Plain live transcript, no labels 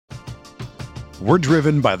We're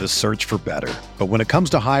driven by the search for better. But when it comes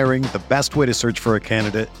to hiring, the best way to search for a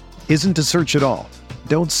candidate isn't to search at all.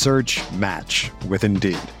 Don't search, match with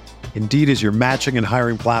Indeed. Indeed is your matching and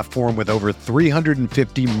hiring platform with over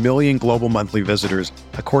 350 million global monthly visitors,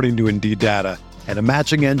 according to Indeed data, and a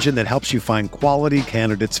matching engine that helps you find quality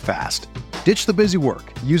candidates fast. Ditch the busy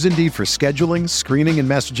work. Use Indeed for scheduling, screening, and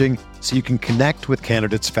messaging so you can connect with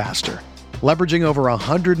candidates faster. Leveraging over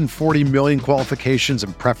 140 million qualifications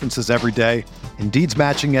and preferences every day, Indeed's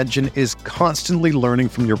matching engine is constantly learning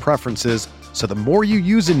from your preferences, so the more you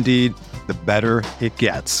use Indeed, the better it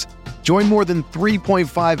gets. Join more than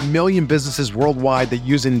 3.5 million businesses worldwide that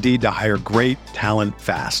use Indeed to hire great talent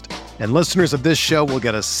fast. And listeners of this show will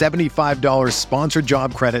get a $75 sponsored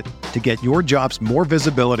job credit to get your jobs more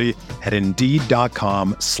visibility at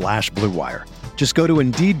Indeed.com/Blue Wire. Just go to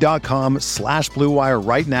Indeed.com/Blue Wire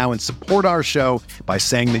right now and support our show by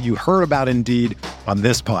saying that you heard about Indeed on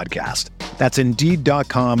this podcast. That's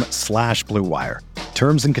Indeed.com/Blue Wire.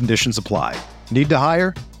 Terms and conditions apply. Need to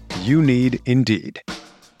hire? You need Indeed.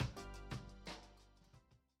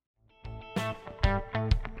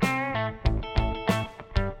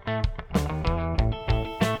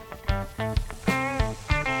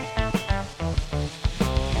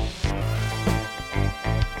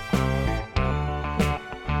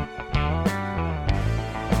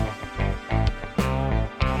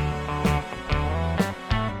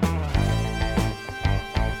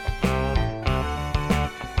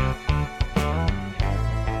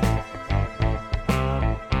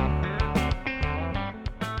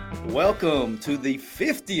 Welcome to the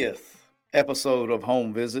 50th episode of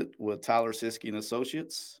Home Visit with Tyler Siskey and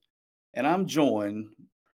Associates. And I'm joined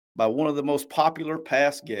by one of the most popular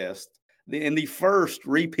past guests and the first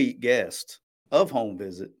repeat guest of Home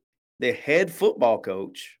Visit, the head football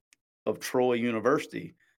coach of Troy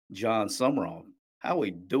University, Jon Sumrall. How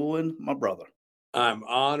we doing, my brother? I'm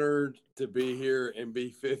honored to be here and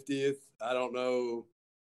be 50th. I don't know.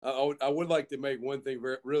 I would like to make one thing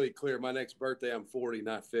really clear. My next birthday, I'm 40,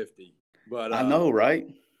 not 50. But I know, right?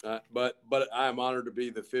 But I'm honored to be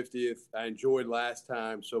the 50th. I enjoyed last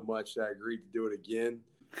time so much that I agreed to do it again.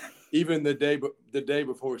 Even the day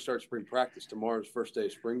before we start spring practice, tomorrow's first day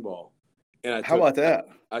of spring ball. And how about that?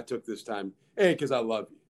 I took this time, because I love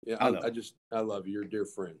you. Yeah, I love you. You're a dear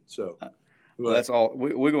friend. So, well, that's all.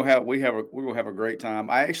 We're gonna have a great time.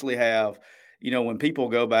 I actually have. When people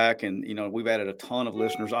go back and, we've added a ton of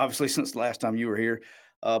listeners, obviously, since the last time you were here.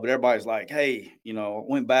 But everybody's like, hey,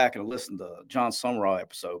 went back and listened to Jon Sumrall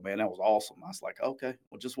episode, man. That was awesome. I was like, okay,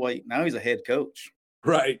 well, just wait. Now he's a head coach.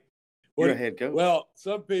 Right. You're a head coach. Well,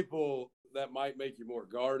 some people that might make you more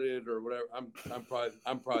guarded or whatever. I'm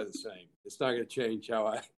probably the same. It's not going to change how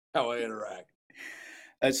I interact.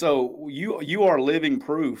 And so you are living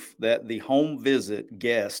proof that the home visit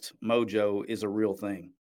guest mojo is a real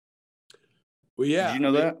thing. Well, yeah. Did you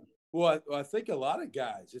know that? Well, I think a lot of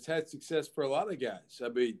guys. It's had success for a lot of guys. I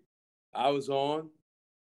mean, I was on,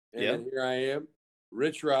 and here I am.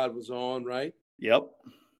 Rich Rod was on, right? Yep.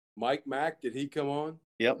 Mike Mack, did he come on?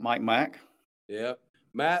 Yep, Mike Mack. Yep.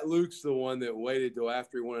 Matt Luke's the one that waited till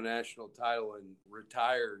after he won a national title and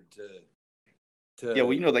retired to yeah,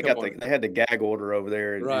 well, they had the gag order over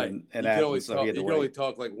there, right? And you can only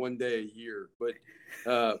talk like one day a year, but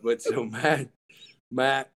so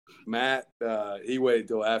Matt, he waited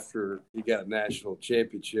till after he got a national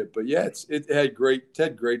championship. But yeah, it had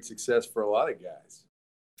great success for a lot of guys.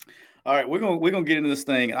 All right, we're gonna get into this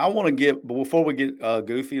thing. I want to get, but before we get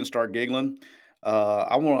goofy and start giggling,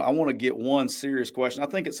 I want to get one serious question. I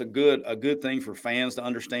think it's a good thing for fans to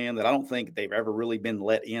understand that I don't think they've ever really been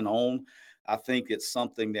let in on. I think it's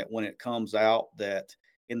something that when it comes out that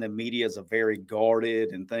in the media is a very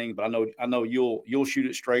guarded and thing. But I know you'll shoot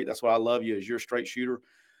it straight. That's why I love you, as you're a straight shooter.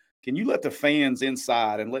 Can you let the fans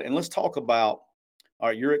inside and let's talk about, all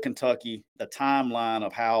right, you're at Kentucky, the timeline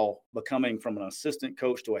of how becoming from an assistant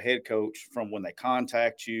coach to a head coach, from when they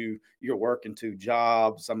contact you, you're working 2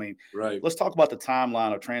 jobs. I mean, right. Let's talk about the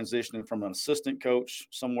timeline of transitioning from an assistant coach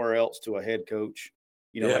somewhere else to a head coach,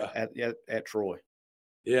 at Troy.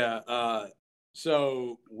 Yeah.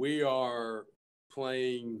 So we are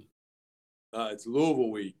playing, it's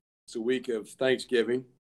Louisville week. It's a week of Thanksgiving.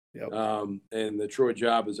 Yep. And the Troy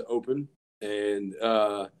job is open. And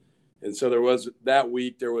so there was that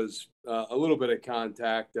week, there was a little bit of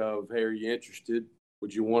contact of, hey, are you interested?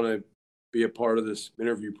 Would you want to be a part of this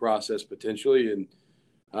interview process potentially?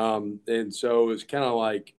 And so it was kind of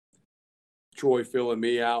like Troy filling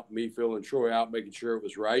me out, me filling Troy out, making sure it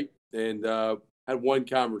was right. And had one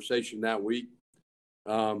conversation that week.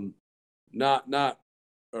 Not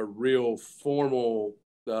a real formal,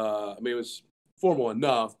 it was formal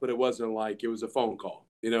enough, but it wasn't like it was a phone call,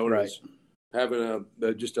 and it was having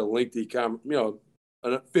just a lengthy,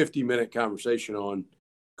 a 50-minute conversation on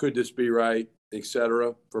could this be right, et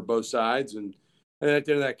cetera, for both sides. And at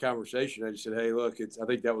the end of that conversation, I just said, hey, look, I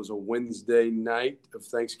think that was a Wednesday night of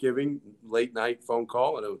Thanksgiving, late night phone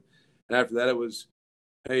call. And after that, it was,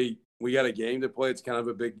 hey, we got a game to play. It's kind of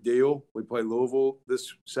a big deal. We play Louisville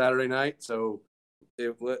this Saturday night. So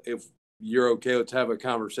if you're okay, let's have a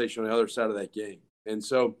conversation on the other side of that game. And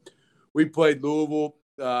so we played Louisville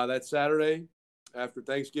that Saturday after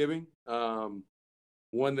Thanksgiving,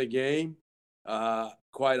 won the game.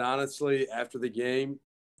 Quite honestly, after the game,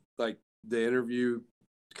 like the interview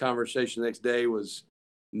conversation the next day was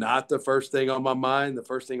not the first thing on my mind. The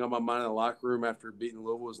first thing on my mind in the locker room after beating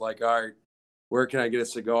Louisville was like, all right, where can I get a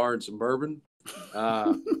cigar and some bourbon?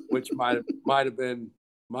 Which might have been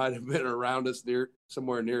around us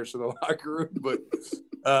somewhere near to the locker room. But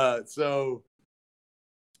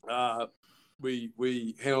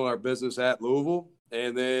we handled our business at Louisville,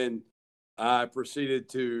 and then I proceeded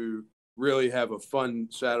to really have a fun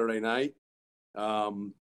Saturday night.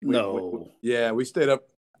 We stayed up.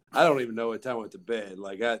 I don't even know what time I went to bed.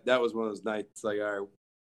 Like that was one of those nights. Like, all right,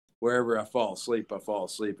 wherever I fall asleep, I fall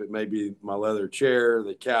asleep. It may be my leather chair,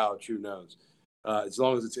 the couch, who knows? As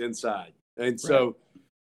long as it's inside. And so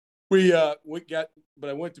but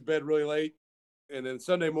I went to bed really late, and then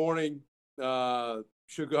Sunday morning,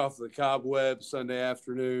 shook off the cobwebs. Sunday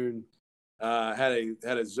afternoon, had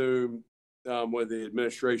a Zoom with the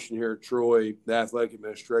administration here at Troy, the athletic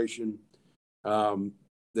administration,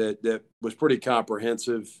 that was pretty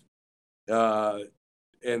comprehensive.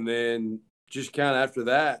 And then just kind of after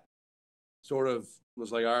that, sort of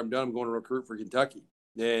was like, all right, I'm done. I'm going to recruit for Kentucky.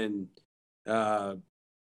 And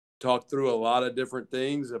talked through a lot of different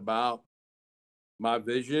things about my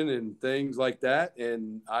vision and things like that.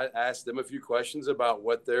 And I asked them a few questions about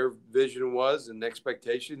what their vision was and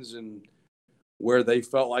expectations and where they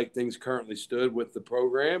felt like things currently stood with the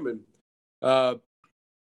program. And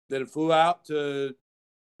then flew out to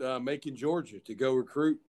Macon, Georgia to go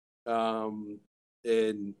recruit,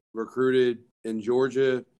 and recruited in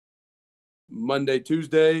Georgia Monday,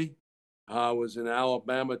 Tuesday. Was in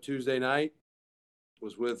Alabama Tuesday night.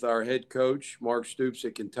 Was with our head coach, Mark Stoops,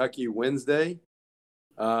 at Kentucky Wednesday,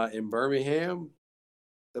 in Birmingham,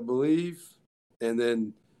 I believe. And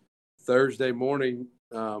then Thursday morning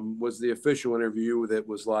was the official interview that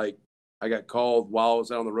was like, I got called while I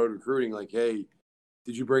was out on the road recruiting, like, hey,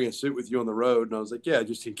 did you bring a suit with you on the road? And I was like, yeah,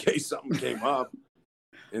 just in case something came up.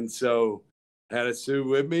 And so had a suit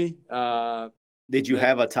with me. Did you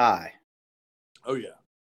have a tie? Oh, yeah.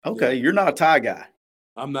 Okay. Yeah. You're not a tie guy.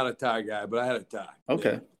 I'm not a tie guy, but I had a tie.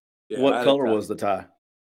 Okay. Yeah. What color was the tie?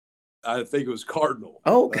 I think it was Cardinal.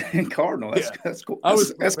 Oh, okay. Cardinal. That's cool.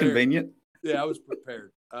 That's convenient. Yeah, I was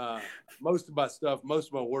prepared. Most of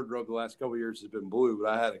my wardrobe the last couple of years has been blue, but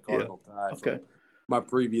I had a Cardinal tie from my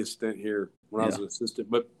previous stint here when I was an assistant.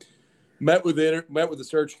 But met with the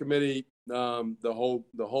search committee, the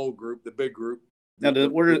whole group, the big group. Now,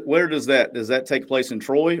 where does that take place in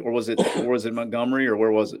Troy, or was it Montgomery, or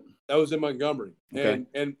where was it? That was in Montgomery, okay.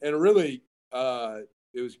 and really,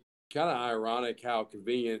 it was kind of ironic how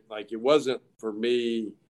convenient. Like, it wasn't for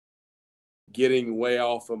me getting way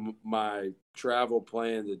off of my travel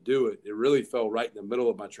plan to do it. It really fell right in the middle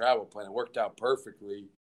of my travel plan. It worked out perfectly.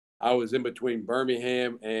 I was in between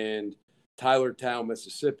Birmingham and Tylertown,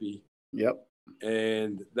 Mississippi. Yep.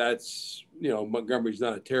 And that's, Montgomery's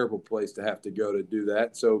not a terrible place to have to go to do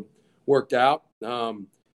that. So worked out.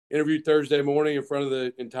 Interviewed Thursday morning in front of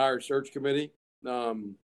the entire search committee.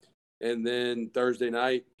 And then Thursday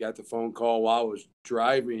night, got the phone call while I was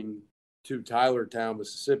driving to Tylertown,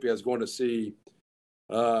 Mississippi. I was going to see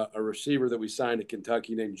a receiver that we signed to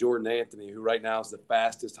Kentucky named Jordan Anthony, who right now is the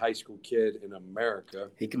fastest high school kid in America.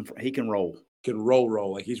 He can roll. Can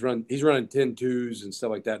roll. Like he's running 10-2s and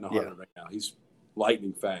stuff like that in 100 right now. He's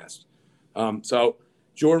lightning fast. So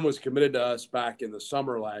Jordan was committed to us back in the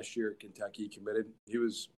summer last year at Kentucky. He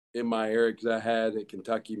was in my area because I had at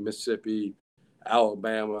Kentucky, Mississippi,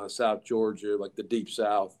 Alabama, South Georgia, like the deep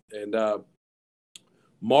South. And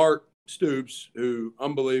Mark Stoops, who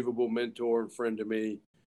unbelievable mentor and friend to me,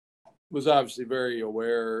 was obviously very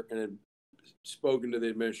aware and had spoken to the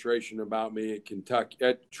administration about me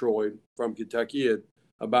at Troy from Kentucky,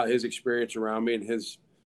 about his experience around me and his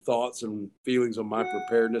thoughts and feelings on my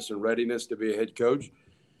preparedness and readiness to be a head coach.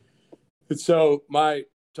 And so my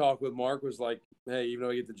talk with Mark was like, hey, even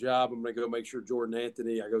though I get the job, I'm going to go make sure Jordan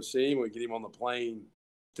Anthony, I go see him, we get him on the plane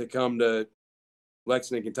to come to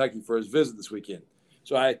Lexington, Kentucky for his visit this weekend.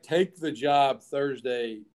 So I take the job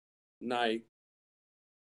Thursday night,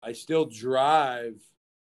 I still drive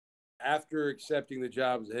after accepting the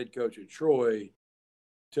job as a head coach at Troy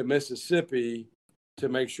to Mississippi to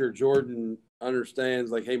make sure Jordan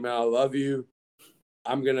understands, like, hey, man, I love you.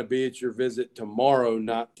 I'm going to be at your visit tomorrow,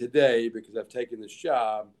 not today, because I've taken this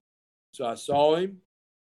job. So I saw him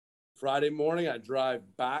Friday morning. I drive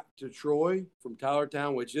back to Troy from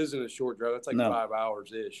Tylertown, which isn't a short drive. That's like 5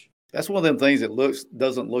 hours-ish. That's one of them things that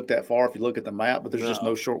doesn't look that far if you look at the map, but there's just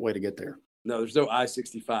no short way to get there. No, there's no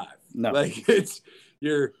I-65. No. Like,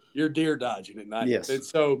 you're deer dodging at night. Yes. And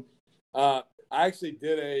so I actually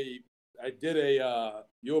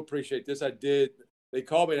you'll appreciate this. They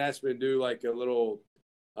called me and asked me to do like a little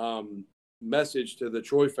message to the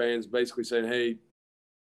Troy fans, basically saying, hey,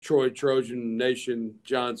 Troy Trojan Nation,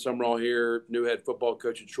 John Summerall here, new head football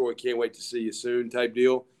coach at Troy. Can't wait to see you soon type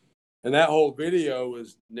deal. And that whole video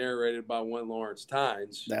was narrated by one Lawrence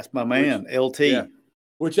Tynes. That's my man, LT. Yeah,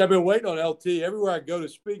 which I've been waiting on LT. Everywhere I go to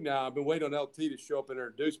speak now, I've been waiting on LT to show up and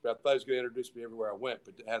introduce me. I thought he was going to introduce me everywhere I went,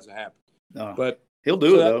 but it hasn't happened. But he'll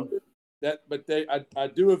do it, though. I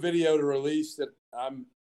do a video to release that I'm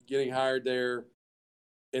getting hired there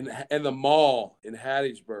in the mall in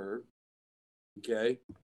Hattiesburg. Okay.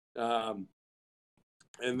 And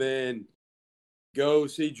then go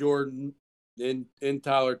see Jordan in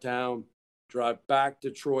Tylertown, drive back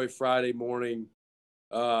to Troy Friday morning,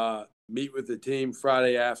 meet with the team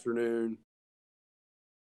Friday afternoon,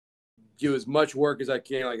 do as much work as I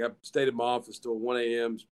can. Like, I stayed in my office till 1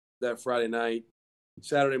 a.m. that Friday night.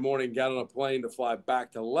 Saturday morning, got on a plane to fly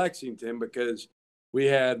back to Lexington because we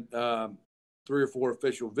had 3 or 4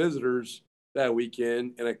 official visitors that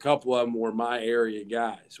weekend, and a couple of them were my area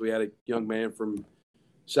guys. We had a young man from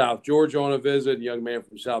South Georgia on a visit, a young man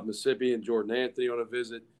from South Mississippi, and Jordan Anthony on a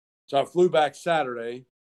visit. So I flew back Saturday,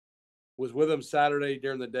 was with them Saturday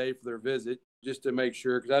during the day for their visit, just to make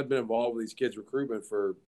sure, because I'd been involved with these kids' recruitment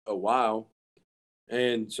for a while.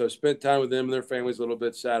 And so spent time with them and their families a little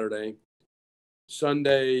bit Saturday.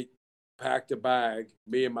 Sunday, packed a bag.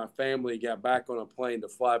 Me and my family got back on a plane to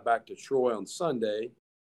fly back to Troy on Sunday.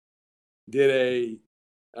 Did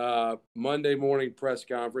a Monday morning press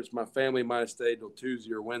conference. My family might have stayed till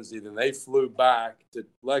Tuesday or Wednesday. Then they flew back to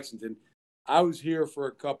Lexington. I was here for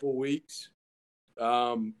a couple weeks,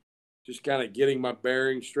 just kind of getting my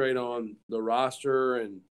bearings straight on the roster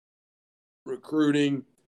and recruiting.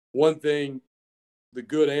 One thing, the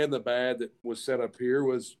good and the bad that was set up here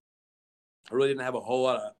was I really didn't have a whole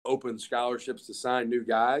lot of open scholarships to sign new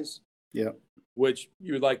guys. Yeah. Which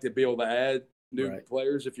you would like to be able to add new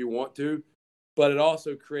players if you want to. But it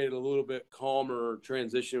also created a little bit calmer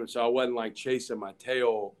transition, so I wasn't like chasing my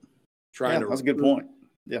tail trying to. That's a good point.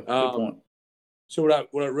 Yeah, good point. So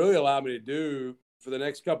what it really allowed me to do for the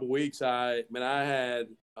next couple of weeks, I had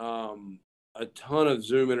a ton of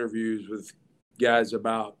Zoom interviews with guys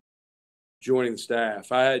about joining the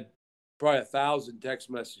staff. I had probably 1,000 text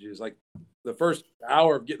messages. Like the first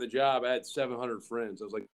hour of getting the job, I had 700 friends. I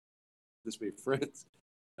was like, "This be friends."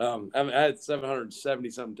 I had 770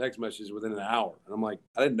 something text messages within an hour, and I'm like,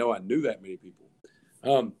 I didn't know I knew that many people.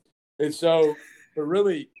 And so, but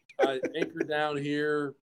really, I anchored down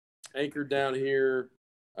here,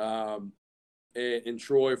 in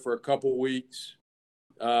Troy for a couple weeks.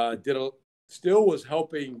 Still was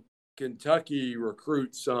helping Kentucky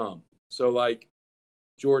recruit some. So like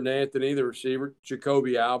Jordan Anthony, the receiver,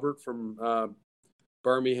 Jacoby Albert from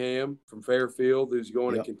Birmingham, from Fairfield, who's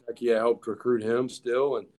going to Kentucky. I helped recruit him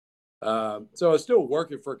still. And so I was still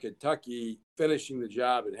working for Kentucky, finishing the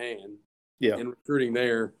job at hand and recruiting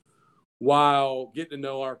there while getting to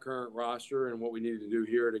know our current roster and what we needed to do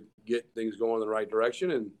here to get things going in the right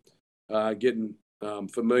direction and getting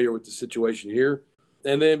familiar with the situation here.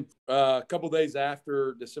 And then a couple of days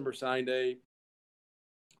after December sign day,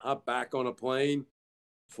 I'm back on a plane,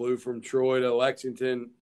 flew from Troy to Lexington,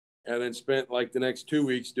 and then spent like the next 2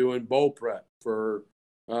 weeks doing bowl prep for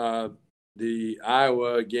the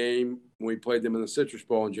Iowa game. We played them in the Citrus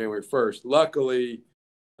Bowl on January 1st. Luckily,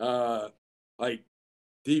 like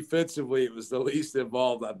defensively, it was the least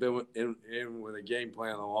involved I've been in with a game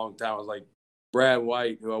plan in a long time. I was like Brad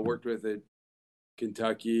White, who I worked with at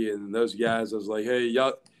Kentucky, and those guys. I was like, hey,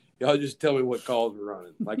 y'all just tell me what calls we're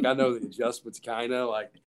running. Like, I know the adjustments kind of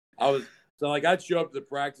like I'd show up to the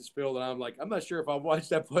practice field and I'm like, I'm not sure if I've watched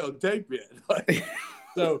that play on tape yet. Like,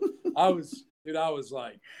 so I was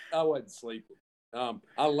like, I wasn't sleeping.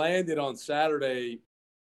 I landed on Saturday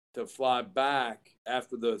to fly back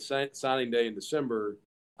after the signing day in December.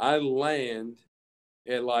 I land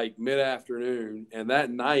at like mid-afternoon, and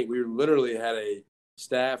that night we literally had a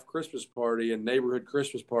staff Christmas party and neighborhood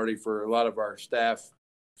Christmas party for a lot of our staff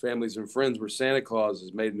families and friends where Santa Claus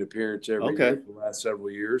has made an appearance every Okay. year for the last several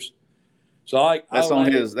years. So that's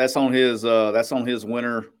on his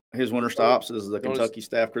winter stops is the Kentucky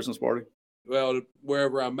staff Christmas party. Well,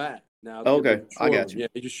 wherever I'm at now. Okay, I got you. Yeah,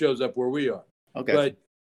 he just shows up where we are. Okay, but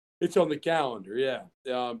it's on the calendar, yeah.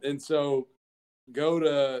 And so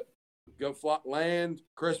go land,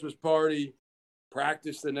 Christmas party,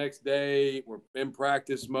 practice the next day. We're in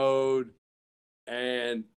practice mode,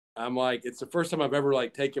 and I'm like, it's the first time I've ever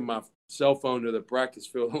like taken my cell phone to the practice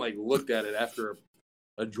field and like looked at it after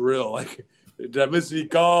a drill. Like, did I miss any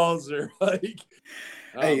calls or like?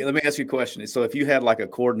 Hey, let me ask you a question. So if you had like a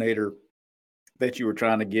coordinator that you were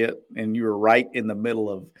trying to get and you were right in the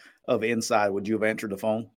middle of inside, would you have answered the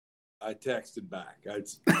phone? I texted back. I'd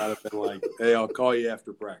have been like, hey, I'll call you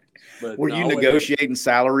after practice. But were you negotiating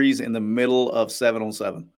salaries in the middle of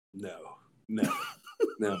 7-on-7? No.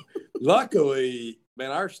 Luckily, man,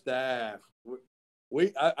 our staff,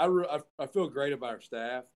 I feel great about our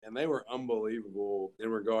staff, and they were unbelievable in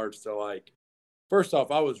regards to, like, first off,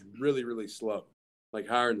 I was really, really slow, like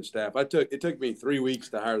hiring the staff. It took me 3 weeks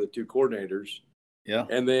to hire the 2 coordinators. Yeah.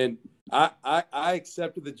 And then I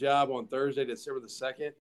accepted the job on Thursday, December the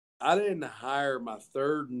 2nd. I didn't hire my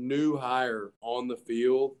 3rd new hire on the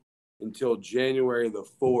field until January the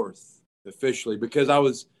 4th officially, because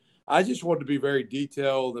I just wanted to be very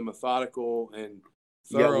detailed and methodical and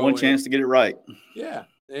thorough. You got one chance to get it right. Yeah.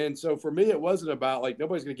 And so for me, it wasn't about like,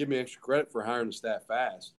 nobody's going to give me extra credit for hiring the staff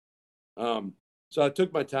fast. So I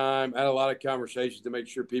took my time, had a lot of conversations to make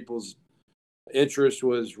sure people's interest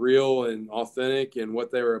was real and authentic and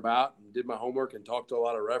what they were about, and did my homework and talked to a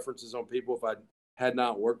lot of references on people if I had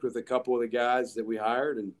not worked with a couple of the guys that we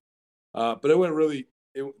hired. And but it went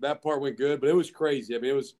that part went good, but it was crazy. I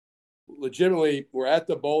mean, it was legitimately, we're at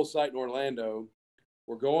the bowl site in Orlando.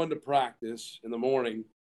 We're going to practice in the morning.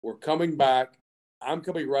 We're coming back. I'm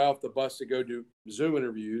coming right off the bus to go do Zoom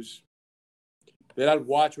interviews. Then I'd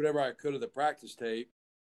watch whatever I could of the practice tape.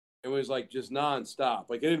 It was like just nonstop.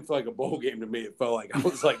 Like, it didn't feel like a bowl game to me. It felt like I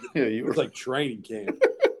was like, it was like training camp.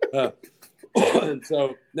 And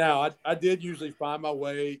so now I did usually find my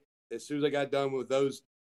way as soon as I got done with those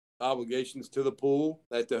obligations to the pool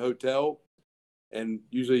at the hotel, and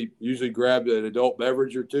usually grabbed an adult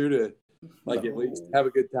beverage or two to at least have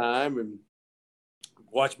a good time and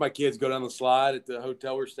watch my kids go down the slide at the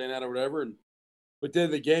hotel we're staying at or whatever. But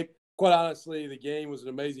then the game, quite honestly, the game was an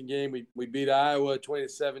amazing game. We beat Iowa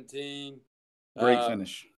 20-17. Great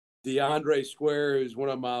finish. DeAndre Square, who's one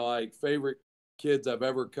of my favorite kids I've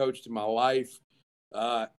ever coached in my life,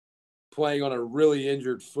 playing on a really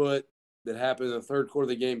injured foot that happened in the 3rd quarter of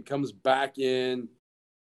the game, comes back in,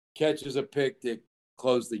 catches a pick to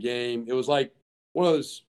close the game. It was like one of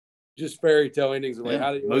those just fairy tale endings of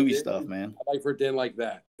how do you movie stuff, man. I like for it to end like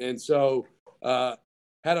that. And so had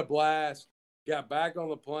a blast, got back on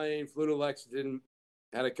the plane, flew to Lexington,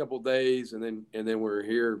 had a couple days, and then we're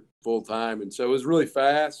here full time. And so it was really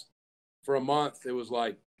fast. For a month, it was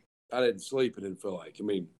like I didn't sleep. It didn't feel like. I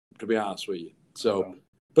mean, to be honest with you. So,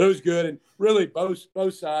 but it was good. And really,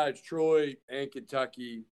 both sides, Troy and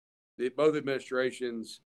Kentucky, both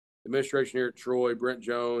administrations, administration here at Troy, Brent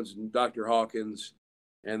Jones and Dr. Hawkins,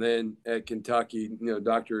 and then at Kentucky,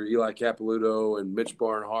 Dr. Eli Capilouto and Mitch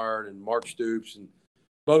Barnhart and Mark Stoops, and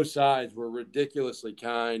both sides were ridiculously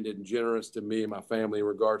kind and generous to me and my family in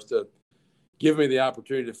regards to giving me the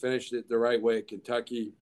opportunity to finish it the right way at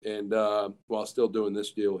Kentucky, and while still doing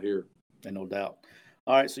this deal here. And no doubt.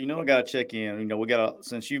 All right, so I got to check in.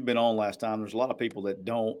 Since you've been on last time, there's a lot of people that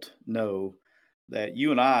don't know that you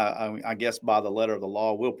and I guess by the letter of the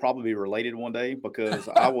law, we'll probably be related one day, because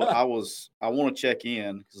I want to check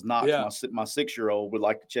in, because my 6-year-old would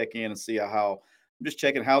like to check in and see I'm just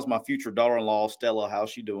checking, how's my future daughter-in-law, Stella, how's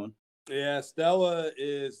she doing? Yeah, Stella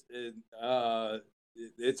is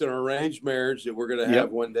it's an arranged marriage that we're going to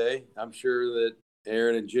have one day. I'm sure that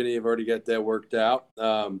Aaron and Jenny have already got that worked out.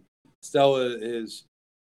 Stella is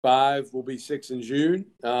 5, will be 6 in June.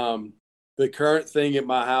 The current thing at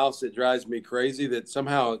my house that drives me crazy, that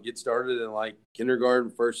somehow it gets started in kindergarten,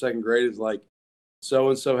 1st, 2nd grade, is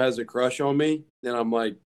so-and-so has a crush on me. And I'm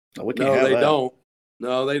like, no, they don't.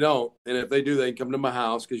 No, they don't. And if they do, they can come to my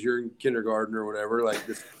house because you're in kindergarten or whatever.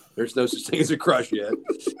 There's no such thing as a crush yet.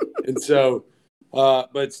 And so,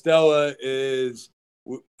 but Stella is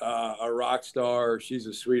a rock star. She's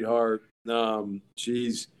a sweetheart.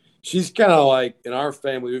 She's kind of in our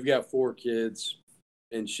family, we've got 4 kids,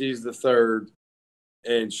 and she's the 3rd,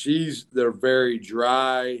 and she's the very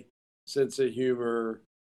dry sense of humor,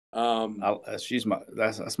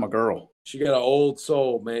 That's my girl. She got an old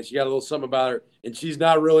soul, man. She got a little something about her, and she's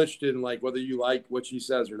not real interested in like whether you like what she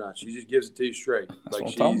says or not. She just gives it to you straight. That's like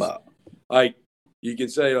what I'm talking about. Like you can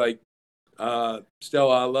say like,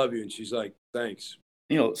 Stella, I love you, and she's like, thanks.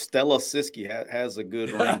 Stella Siskey has a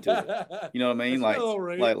good ring to it. You know what I mean?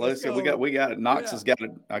 Let's see, we got it. Knox has got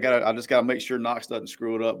it. I just got to make sure Knox doesn't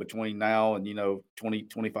screw it up between now and 20,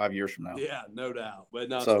 25 years from now. Yeah, no doubt. But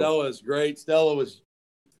no, Stella is great. Stella was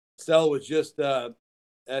just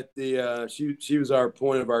at the she was our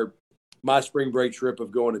point of my spring break trip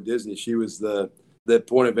of going to Disney. She was the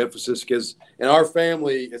point of emphasis because in our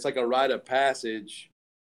family it's like a rite of passage.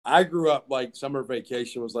 I grew up like summer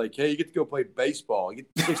vacation was like, hey, you get to go play baseball. You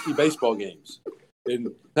get 60 baseball games. And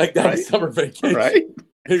like that was summer vacation. Right.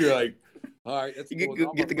 And you're like, all right. That's you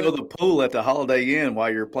get to go to the pool at the Holiday Inn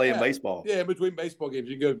while you're playing baseball. Yeah, in between baseball games.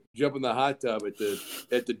 You can go jump in the hot tub at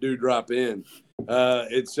the Dewdrop Inn.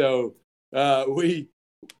 And so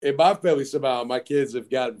in my family somehow, my kids have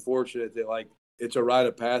gotten fortunate that like it's a rite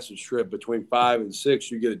of passage trip between 5 and 6,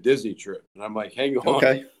 you get a Disney trip. And I'm like, hang on.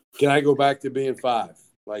 Okay. Can I go back to being 5?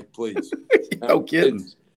 Like, please. No kidding.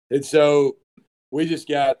 And so we just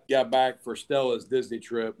got back for Stella's Disney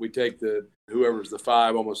trip. We take whoever's the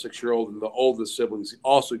 5, almost 6-year-old, and the oldest siblings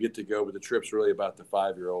also get to go, but the trip's really about the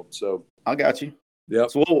 5-year-old. So I got you. Yeah.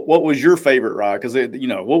 So what was your favorite ride? Because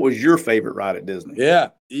what was your favorite ride at Disney? Yeah,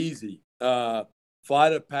 easy.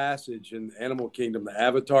 Flight of Passage in Animal Kingdom, the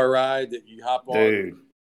Avatar ride that you hop on. Dude.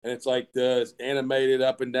 And it's like it's animated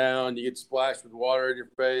up and down. You get splashed with water in your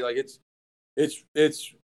face. Like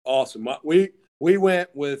it's awesome. We went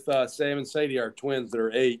with Sam and Sadie, our twins that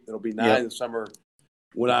are 8. It'll be 9 in the summer.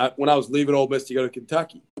 When I was leaving Ole Miss to go to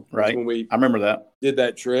Kentucky, right? I remember that. Did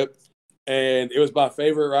that trip, and it was my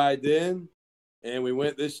favorite ride then. And we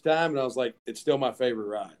went this time, and I was like, it's still my favorite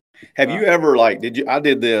ride. Have you ever I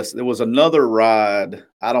did this. There was another ride.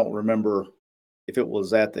 I don't remember if it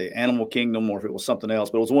was at the Animal Kingdom or if it was something else,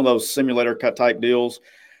 but it was one of those simulator type deals.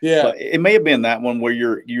 Yeah. But it may have been that one where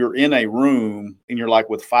you're in a room and you're like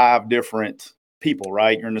with 5 different people,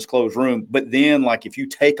 right? You're in this closed room. But then like if you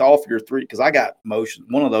take off your 3, because I got motion,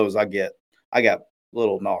 one of those I got a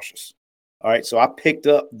little nauseous. All right. So I picked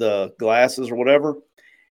up the glasses or whatever.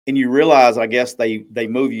 And you realize, I guess they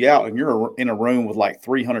move you out and you're in a room with like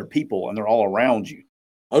 300 people and they're all around you.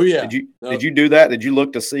 Oh yeah. Did you do that? Did you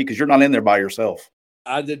look to see? Because you're not in there by yourself.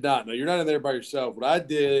 I did not. No, you're not in there by yourself. What I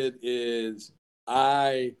did is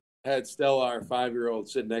I had Stella, our 5-year-old,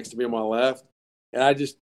 sitting next to me on my left, and I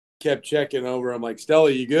just kept checking over. I'm like, Stella,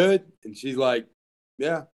 you good? And she's like,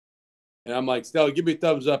 yeah. And I'm like, Stella, give me a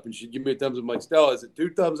thumbs up. And she'd give me a thumbs up. I'm like, Stella, is it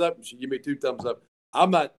 2 thumbs up? And she'd give me 2 thumbs up. I'm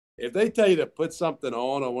not. If they tell you to put something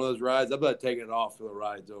on one of those rides, I'm not taking it off till the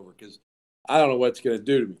ride's over because I don't know what it's going to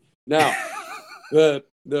do to me. Now, the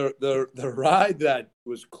ride that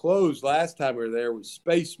was closed last time we were there was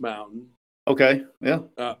Space Mountain. Okay, yeah.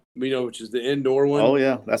 Which is the indoor one. Oh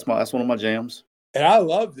yeah, that's one of my jams. And I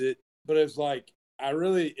loved it, but it's like it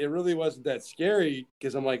really wasn't that scary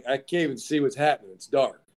because I'm like I can't even see what's happening. It's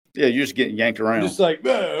dark. Yeah, you're just getting yanked around. Just like,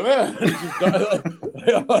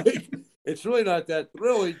 it's really not that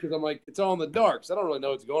thrilling because I'm like, it's all in the dark. So I don't really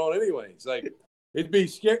know what's going on anyway. It's like, it'd be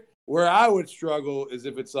scary. Where I would struggle is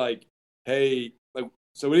if it's like, hey, like,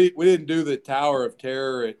 so we didn't do the Tower of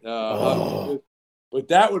Terror at, but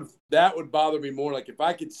that would bother me more. Like if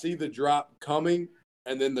I could see the drop coming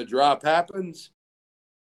and then the drop happens,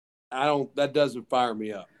 that doesn't fire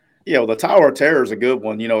me up. Yeah, well, the Tower of Terror is a good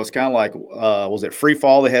one. It's kind of like, was it Free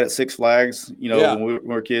Fall they had at Six Flags, when we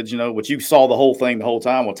were kids, but you saw the whole thing the whole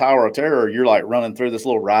time. Well, Tower of Terror, you're like running through this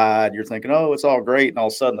little ride. You're thinking, oh, it's all great. And all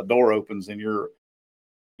of a sudden the door opens and you're,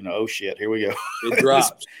 oh, shit, here we go. It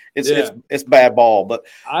drops. It's bad ball. But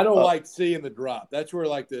I don't like seeing the drop. That's where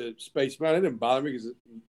like the Space Mountain, it didn't bother me because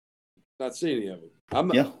I'm not seeing any of it.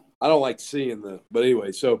 I don't like seeing but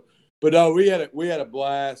anyway, but no, we had a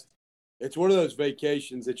blast. It's one of those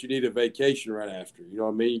vacations that you need a vacation right after. You know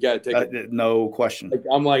what I mean? You got to take no question. Like,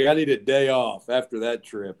 I'm like, I need a day off after that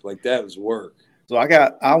trip. Like that was work. So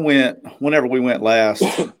I went whenever we went last.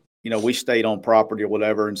 We stayed on property or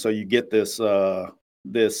whatever, and so you get this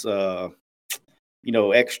extra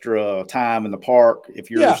time in the park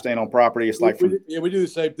if you're staying on property. It's like we do the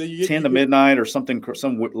same thing. 10 to midnight or something,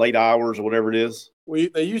 some late hours or whatever it is.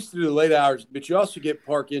 They used to do the late hours, but you also get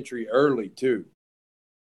park entry early too.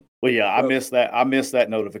 Well, yeah, I missed that. I missed that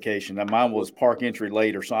notification. Now, mine was park entry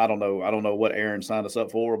later, so I don't know what Aaron signed us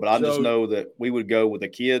up for, but I just know that we would go with the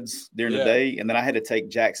kids during the day, and then I had to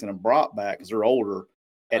take Jackson and Brock back because they're older.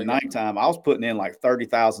 At nighttime, I was putting in like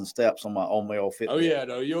 30,000 steps on my old fit. Oh yeah,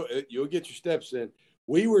 no, you'll get your steps in.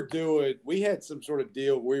 we had some sort of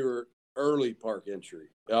deal. We were early park entry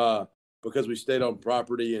because we stayed on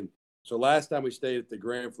property. And so last time we stayed at the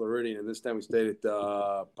Grand Floridian, and this time we stayed at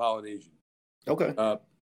the Polynesian. Okay.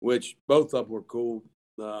 Which both of them were cool.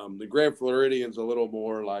 The Grand Floridian's a little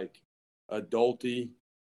more like adulty,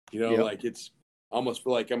 like it's almost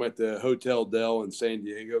feel like I'm at the Hotel Del in San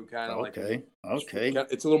Diego, kind of okay.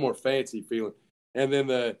 It's a little more fancy feeling. And then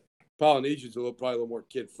the Polynesian's probably a little more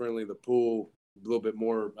kid friendly. The pool a little bit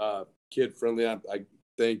more kid friendly, I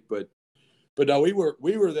think. But no, we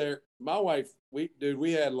were there. My wife, we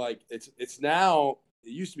had like it's now. It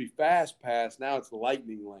used to be Fast Pass. Now it's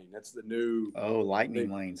Lightning Lane. That's the new. Oh,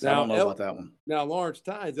 Lightning Lanes. I don't know about that one. Now, Lawrence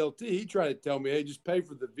Tynes, LT, he tried to tell me, hey, just pay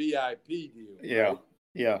for the VIP deal. Yeah. Right?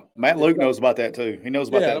 Yeah. Matt Luke knows about that too. He knows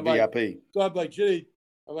about that VIP. So I'm like, Ginny,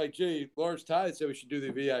 Lawrence Tynes said we should do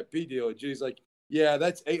the VIP deal. And Ginny's like, yeah,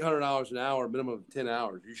 that's $800 an hour, minimum of 10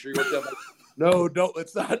 hours. You sure you want that? Like, no, don't.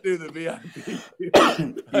 Let's not do the VIP.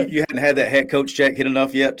 You hadn't had that head coach check hit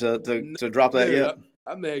enough yet to drop that yet?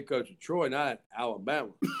 I'm the head coach at Troy, not at Alabama.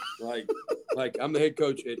 like I'm the head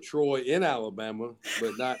coach at Troy in Alabama,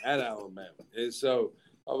 but not at Alabama. And so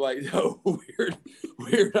I'm like, no,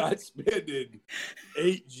 we're not spending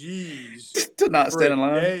 8 G's to not stand in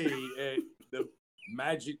line at the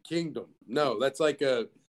Magic Kingdom. No, that's like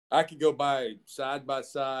I could go buy a side by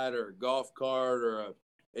side or a golf cart or a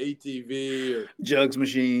ATV or jugs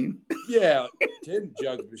machine. Yeah, 10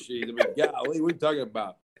 jugs machines. I mean, golly, we're talking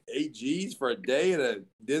about 8 G's for a day at a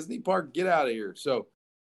Disney park. Get out of here. So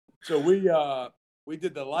we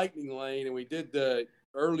did the Lightning Lane and we did the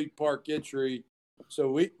early park entry.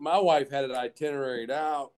 So my wife had it itineraried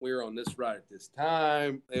out. We were on this ride at this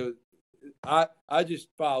time. It was I just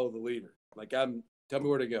follow the leader. Like tell me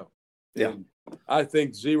where to go. Yeah. And I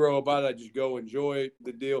think zero about it. I just go enjoy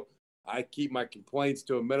the deal. I keep my complaints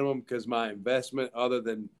to a minimum because my investment, other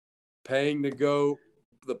than paying to go,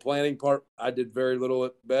 the planning part, I did very little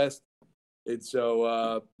at best. And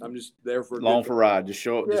so I'm just there for for ride. Just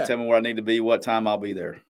show up. Yeah. Just tell me where I need to be, what time I'll be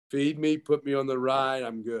there. Feed me, put me on the ride.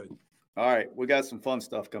 I'm good. All right. We got some fun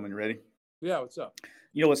stuff coming. Ready? Yeah. What's up?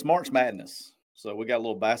 It's March Madness. So we got a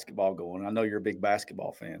little basketball going. I know you're a big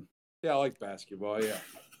basketball fan. Yeah, I like basketball. Yeah.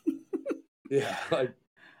 Yeah. All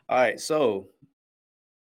right. So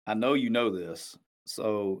I know you know this.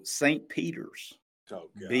 So St. Peter's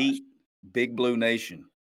beat Big Blue Nation.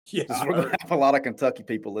 Yeah, we're going to have a lot of Kentucky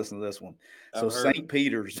people listen to this one. So St.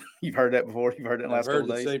 Peter's, you've heard that before? You've heard that last couple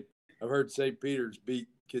days? I've heard St. Peter's beat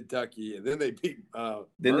Kentucky, and then they beat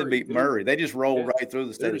Murray. They just rolled right through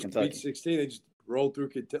the state of Kentucky. Beat 16. They just rolled through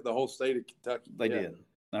the whole state of Kentucky. They did.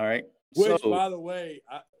 All right. Which, by the way,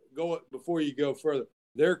 before you go further,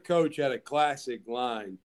 their coach had a classic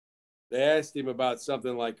line. They asked him about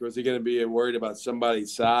something like, was he going to be worried about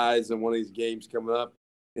somebody's size in one of these games coming up?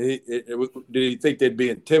 And did he think they'd be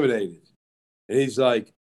intimidated? And he's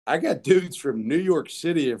like, I got dudes from New York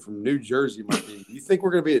City and from New Jersey, my team. You think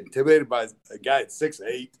we're going to be intimidated by a guy at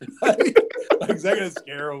 6'8"? Like, is that going to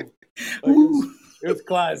scare him? It was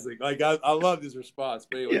classic. Like, I love his response.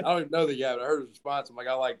 But anyway, I don't even know the guy, but I heard his response. I'm like,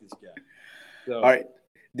 I like this guy. So, all right.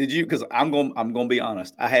 Did you? Because I'm going to be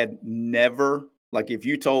honest. I had never, like, if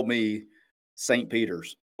you told me St.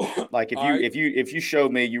 Peter's, like if you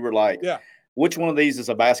showed me, you were like, yeah. Which one of these is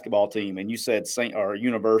a basketball team? And you said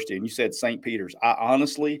university, and you said St. Peter's. I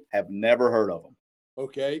honestly have never heard of them.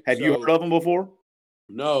 Okay. Have you heard of them before?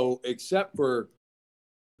 No, except for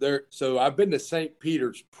there. So I've been to St.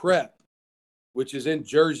 Peter's Prep, which is in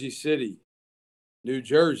Jersey City, New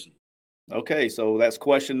Jersey. Okay, so that's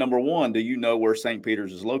question number one. Do you know where St.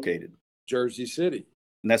 Peter's is located? Jersey City.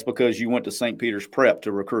 And that's because you went to St. Peter's Prep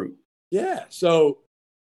to recruit. Yeah. So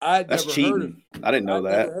that's never cheating. heard of it. I didn't know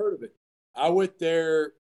that. Never heard of it. I went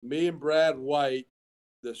there, me and Brad White,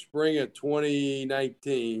 the spring of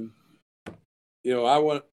 2019.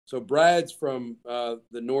 So Brad's from the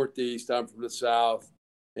Northeast. I'm from the South.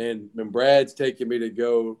 And when Brad's taking me to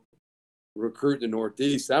go recruit the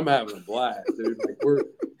Northeast, I'm having a blast, dude.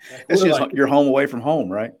 It's just your home away from home,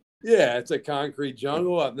 right? Yeah, it's a concrete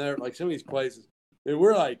jungle. I've never, some of these places. And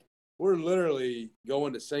we're literally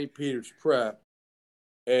going to St. Peter's Prep.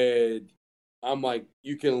 And I'm like,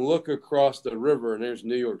 you can look across the river and there's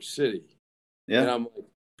New York City. Yeah. And I'm like,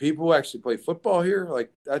 people actually play football here?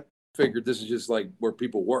 Like, I figured this is just like where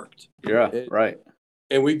people worked. Yeah, right.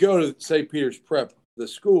 And we go to St. Peter's Prep,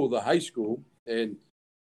 the high school, and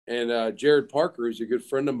Jared Parker, who's a good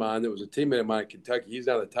friend of mine that was a teammate of mine in Kentucky. He's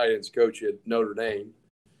now the tight ends coach at Notre Dame.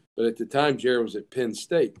 But at the time, Jared was at Penn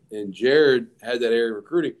State. And Jared had that area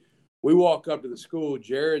recruiting. We walk up to the school.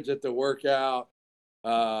 Jared's at the workout.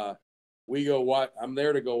 we go watch. I'm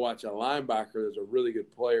there to go watch a linebacker. There's a really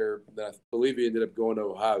good player that I believe he ended up going to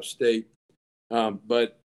Ohio State.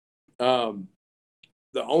 But the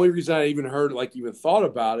only reason I even thought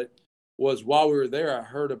about it was while we were there, I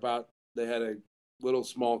heard about they had a little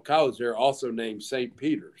small college there also named St.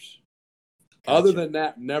 Peter's. Gotcha. Other than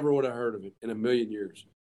that, never would have heard of it in a million years.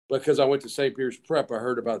 Because I went to St. Peter's Prep, I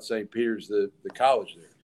heard about St. Peter's, the college there.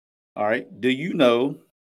 All right. Do you know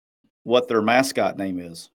what their mascot name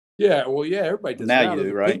is? Yeah, well, yeah, everybody does. Now you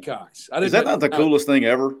do, right? Peacocks. Is that not the coolest thing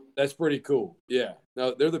ever? That's pretty cool. Yeah.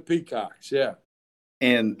 No, they're the Peacocks. Yeah.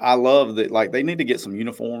 And I love that. Like, they need to get some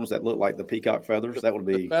uniforms that look like the peacock feathers. That would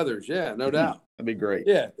be the feathers. Yeah, no doubt. That'd be great.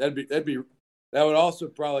 Yeah, that would also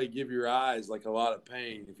probably give your eyes like a lot of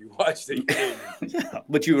pain if you watched the game. Yeah,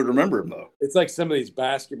 but you would remember them though. It's like some of these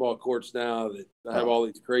basketball courts now that have all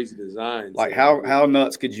these crazy designs. Like how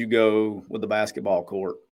nuts could you go with the basketball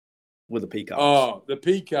court with the peacocks? Oh, the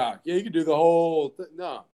peacock. Yeah, you could do the whole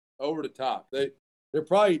over the top. They're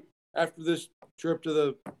probably after this trip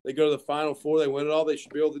they go to the Final Four, they win it all, they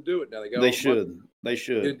should be able to do it now. They should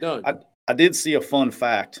get it done. I did see a fun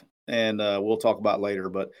fact, and we'll talk about it later,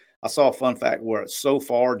 but I saw a fun fact where so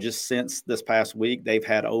far, just since this past week, they've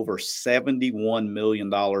had over $71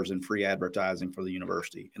 million in free advertising for the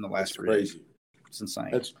university in the last 3 days. It's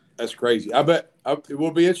insane. That's crazy. I bet it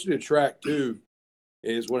will be interesting to track too.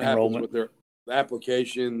 Is what happens with their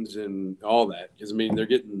applications and all that? Because I mean, they're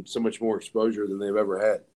getting so much more exposure than they've ever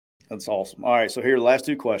had. That's awesome. All right, so here are the last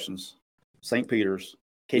two questions. St. Peter's.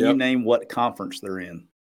 Can you name what conference they're in?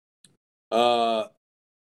 It's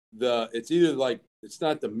either like. It's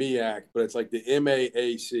not the MEAC, but it's like the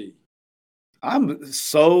MAAC. I'm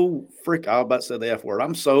so I was about to say the F word.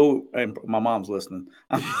 And my mom's listening.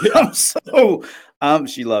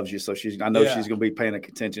 She loves you. So I know she's going to be paying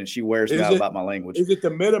attention. She wears me out about my language. Is it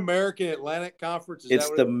the Mid-American Atlantic Conference?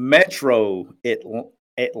 It's the Metro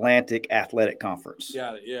Atlantic Athletic Conference.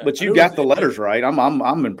 Got it, yeah. But you got the letters right.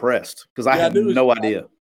 I'm impressed because I had no idea.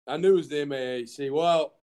 I knew it was the MAAC.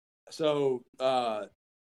 Well, so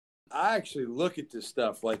I actually look at this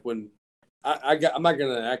stuff like when I'm not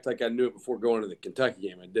going to act like I knew it before going to the Kentucky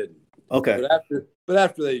game. I didn't. Okay. But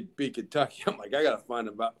after they beat Kentucky, I'm like, I got to find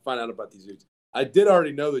out about these dudes. I did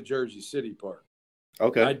already know the Jersey City part.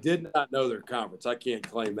 Okay. I did not know their conference. I can't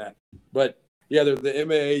claim that. But yeah, they're the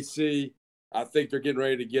MAAC. I think they're getting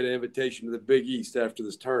ready to get an invitation to the Big East after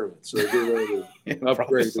this tournament. So they're getting ready to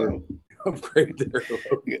upgrade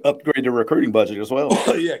the recruiting budget as well.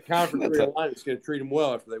 Yeah, Conference Realignment is going to treat them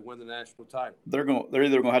well after they win the national title. They're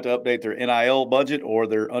either going to have to update their NIL budget or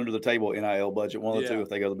their under the table NIL budget. One of the two if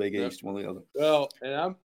they go to the Big East. One or the other. Well,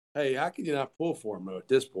 and how can you not pull for them though at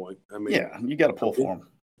this point? I mean, yeah, you got to pull for them.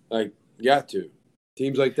 Like, you got to.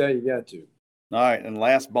 Teams like that, you got to. All right, and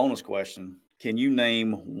last bonus question. Can you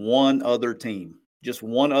name one other team, just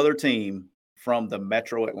one other team from the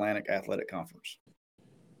Metro Atlantic Athletic Conference?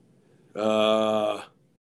 I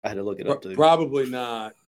had to look it up too. Probably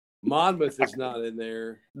not. Monmouth is not in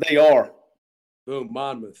there. They are. Boom,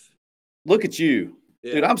 Monmouth. Look at you.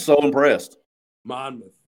 Yeah. Dude, I'm so impressed.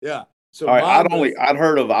 Monmouth. Yeah. So all right, I'd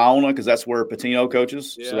heard of Iona because that's where Patino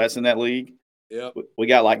coaches. Yeah. So that's in that league. Yeah. We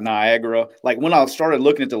got like Niagara. Like when I started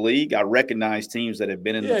looking at the league, I recognized teams that have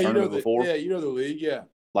been in the tournament before. Yeah, you know the league, yeah.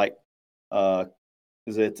 Like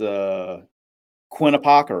is it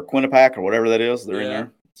Quinnipiac or whatever that is? They're in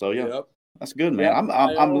there. So yeah. That's good, man.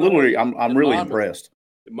 I'm really impressed.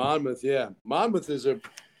 Monmouth, yeah. Monmouth has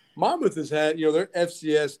had, their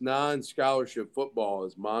FCS non-scholarship football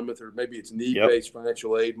is Monmouth, or maybe it's need-based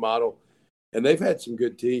financial aid model. And they've had some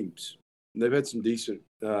good teams. They've had some decent,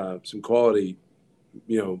 some quality,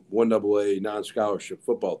 1AA non-scholarship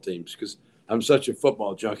football teams because I'm such a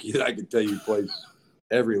football junkie that I can tell you plays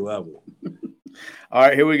every level. All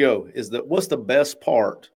right, here we go. What's the best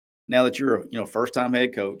part now that you're a first-time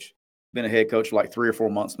head coach, been a head coach for like 3 or 4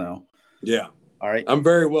 months now? Yeah. All right. I'm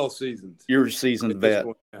very well seasoned. You're a seasoned vet.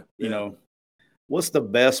 Yeah. What's the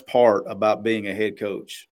best part about being a head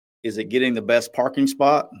coach? Is it getting the best parking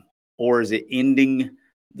spot or is it ending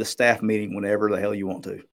the staff meeting whenever the hell you want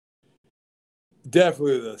to?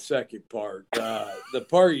 Definitely the second part. The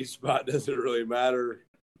parking spot doesn't really matter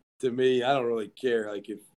to me. I don't really care. Like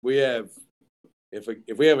if we have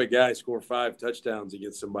a guy score 5 touchdowns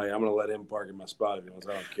against somebody, I'm going to let him park in my spot if he wants.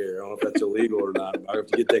 I don't care. I don't know if that's illegal or not. I have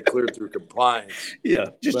to get that cleared through compliance. Yeah,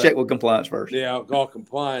 check with compliance first. Yeah, I'll call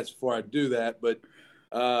compliance before I do that. But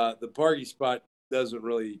the parking spot doesn't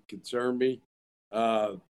really concern me.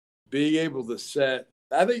 Being able to set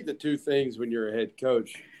 – I think the two things when you're a head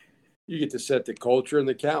coach, you get to set the culture and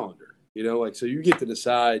the calendar. So you get to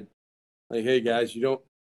decide, like, hey, guys, you don't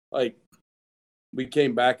 – like we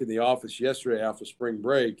came back in the office yesterday after spring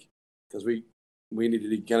break because we needed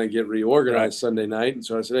to kind of get reorganized Sunday night. And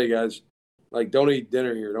so I said, hey, guys, like, don't eat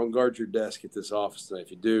dinner here. Don't guard your desk at this office tonight.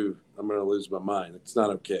 If you do, I'm going to lose my mind. It's not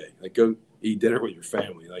okay. Like, go eat dinner with your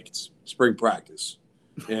family. Like, it's spring practice.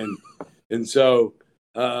 And so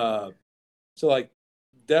like,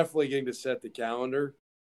 definitely getting to set the calendar.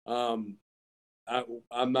 I'm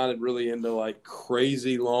not really into like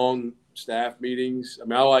crazy long staff meetings. I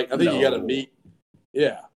mean, I think you got to meet.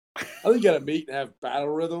 Yeah. I think you got to meet and have battle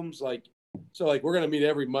rhythms. Like, so like we're going to meet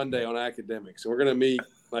every Monday on academics. So we're going to meet,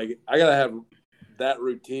 like, I got to have that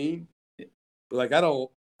routine. But like,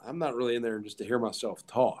 I'm not really in there just to hear myself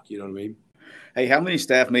talk. You know what I mean? Hey, how many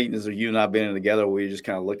staff meetings have you and I been in together where you just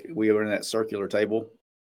kind of we were in that circular table?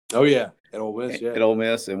 Oh yeah. At Ole Miss. Yeah. At Ole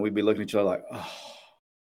Miss. And we'd be looking at each other like, oh.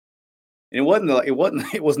 And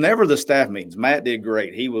it was never the staff meetings. Matt did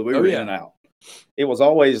great. We were in and out. It was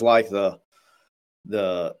always like the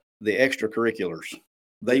extracurriculars.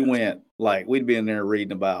 They went like, we'd be in there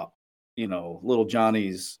reading about, little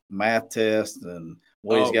Johnny's math test and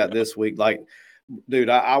what he's got this week. Like, dude,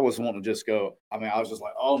 I was wanting to just go. I mean, I was just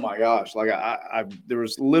like, oh my gosh. Like there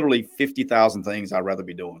was literally 50,000 things I'd rather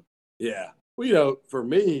be doing. Yeah. Well, for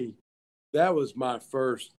me, that was my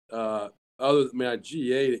first, I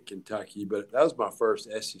GA'd at Kentucky, but that was my first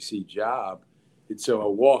SEC job. And so I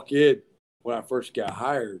walk in when I first got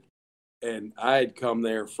hired, and I had come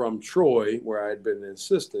there from Troy, where I had been an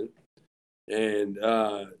assistant. And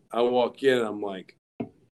I walk in, and I'm like,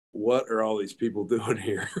 what are all these people doing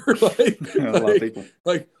here? A lot of people.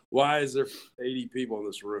 Like, why is there 80 people in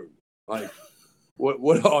this room? Like,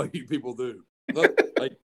 what do all you people do?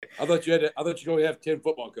 Like, I thought you could only have 10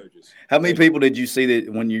 football coaches. How many people did you see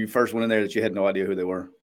that when you first went in there that you had no idea who they were?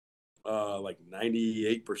 Like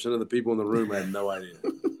 98% of the people in the room had no idea.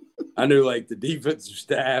 I knew like the defensive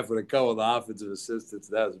staff and a couple of the offensive assistants.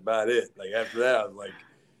 That was about it. Like after that, I was like,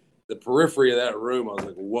 the periphery of that room, I was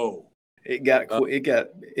like, whoa.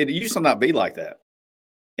 It used to not be like that.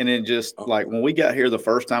 And then just like when we got here the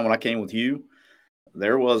first time when I came with you,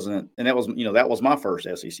 there wasn't, and that was my first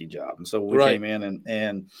SEC job. And so we came in and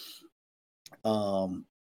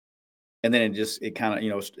then it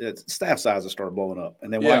kind of, staff sizes started blowing up.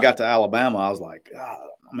 And then when I got to Alabama, I was like, God,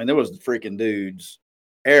 I mean, there was freaking dudes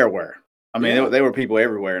everywhere. I mean, there were people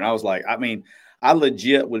everywhere. And I was like, I mean, I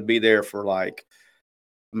legit would be there for like,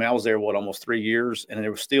 I was there, almost 3 years. And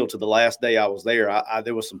there was still to the last day I was there,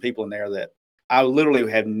 there was some people in there that I literally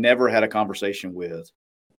had never had a conversation with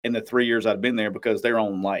in the 3 years I'd been there because they're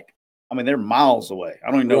on they're miles away. I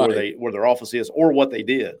don't even know where their office is or what they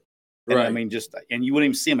did. And I mean, and you wouldn't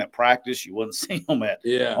even see them at practice. You wouldn't see them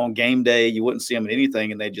on game day. You wouldn't see them at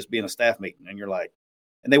anything. And they'd just be in a staff meeting. And you're like,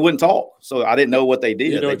 and they wouldn't talk. So I didn't know what they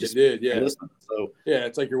did. They just did. Yeah. Listened. So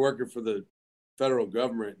it's like you're working for the federal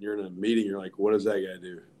government and you're in a meeting. You're like, what does that guy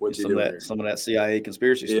do? What's he doing? Some of that CIA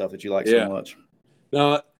conspiracy stuff that you like so much.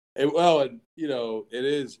 No, it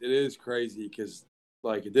is crazy because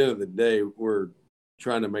like at the end of the day, we're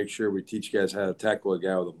trying to make sure we teach guys how to tackle a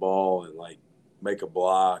guy with a ball and like make a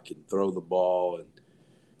block and throw the ball. And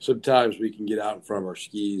sometimes we can get out in front of our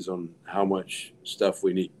skis on how much stuff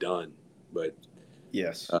we need done. But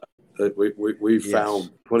yes, we've found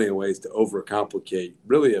plenty of ways to overcomplicate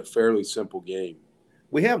really a fairly simple game.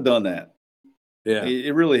 We have done that. Yeah,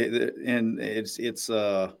 it really, and it's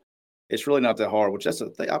really not that hard. Which that's the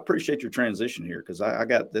thing. I appreciate your transition here because I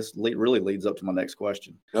got this really leads up to my next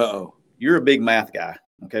question. You're a big math guy.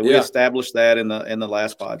 Okay, we established that in the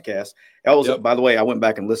last podcast. That was, by the way, I went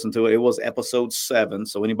back and listened to it. It was episode 7.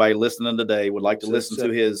 So anybody listening today would like to listen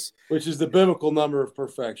to his, which is the biblical number of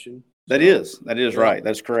perfection. That is right.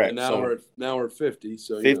 That's correct. And now we're at 50.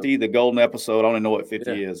 So 50, the golden episode. I don't even know what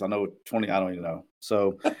 50 is. I know 20. I don't even know.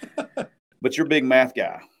 So, but you're a big math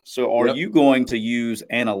guy. So are you going to use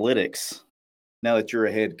analytics now that you're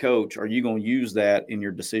a head coach? Are you going to use that in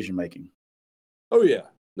your decision making? Oh yeah.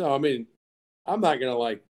 No, I mean, I'm not going to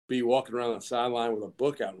like be walking around the sideline with a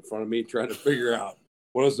book out in front of me trying to figure out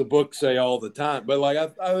what does the book say all the time. But like, I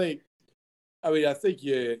think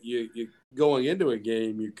you going into a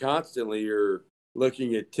game, you constantly are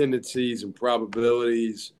looking at tendencies and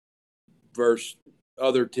probabilities versus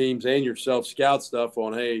other teams and yourself scout stuff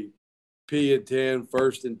on, hey, P and 10,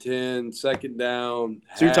 1st and 10, 2nd down.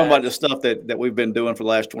 So you're talking about the stuff that we've been doing for the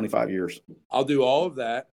last 25 years. I'll do all of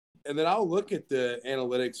that. And then I'll look at the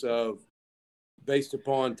analytics of based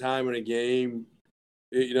upon time in a game,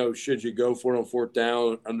 should you go for it on 4th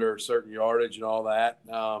down under a certain yardage and all that.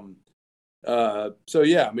 So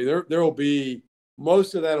yeah, I mean, there will be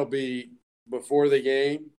most of that will be before the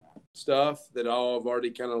game stuff that I've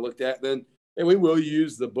already kind of looked at. And we will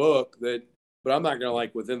use the book that but I'm not going to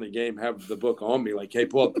like within the game have the book on me. Like, hey,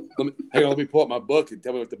 let me pull up my book and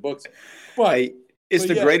tell me what the book's. But hey, it's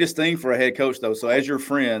the greatest thing for a head coach, though. So as your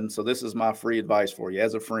friend, so this is my free advice for you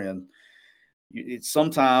as a friend. It's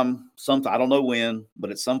sometime, I don't know when, but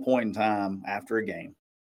at some point in time after a game,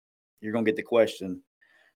 you're going to get the question,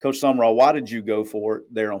 Coach Summerall, why did you go for it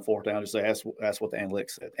there on fourth down? Just say, that's what the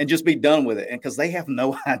analytics said, and just be done with it. And because they have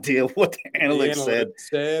no idea what the analytics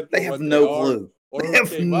said, they have no clue. Or they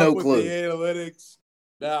have no clue. With the analytics.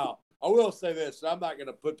 Now, I will say this, and I'm not going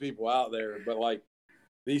to put people out there, but like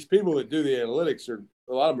these people that do the analytics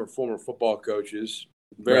a lot of them are former football coaches,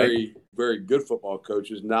 very good football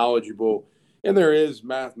coaches, knowledgeable. And there is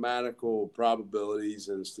mathematical probabilities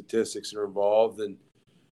and statistics that are involved. And,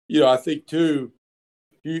 I think too,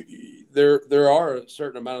 there are a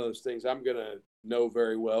certain amount of those things I'm going to know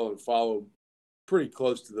very well and follow pretty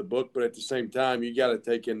close to the book. But at the same time, you got to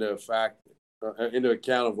take into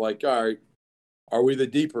account of like, all right, are we the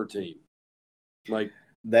deeper team? Like,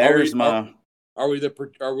 are we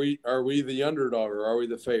the underdog or are we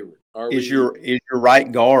the favorite? Is your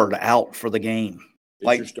right guard out for the game?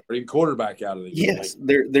 Is your starting quarterback out of the game? Yes,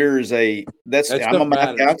 I'm a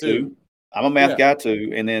math guy too. I'm a math guy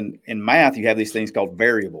too. And then in math, you have these things called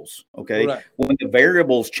variables. Okay. Correct. When the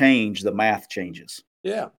variables change, the math changes.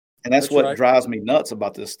 Yeah. And that's what drives me nuts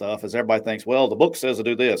about this stuff is everybody thinks, well, the book says to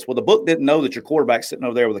do this. Well, the book didn't know that your quarterback's sitting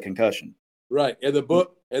over there with a concussion. Right. And the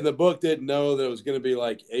book didn't know that it was going to be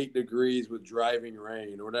like 8 degrees with driving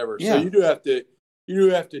rain or whatever. Yeah. So you do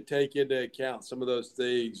have to take into account some of those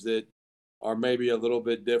things that are maybe a little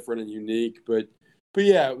bit different and unique. But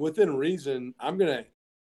yeah, within reason, I'm going to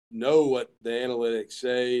know what the analytics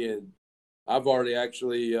say. And I've already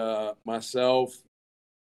actually myself,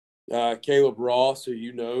 Caleb Ross, who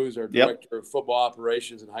is our director of football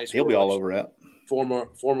operations in high school. He'll be all over that.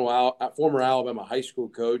 Former Alabama high school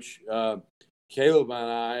coach. Caleb and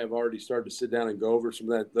I have already started to sit down and go over some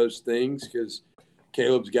of those things because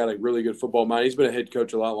Caleb's got a really good football mind. He's been a head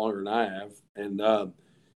coach a lot longer than I have,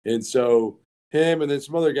 and so him and then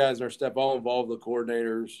some other guys in our staff all involve the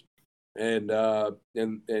coordinators, and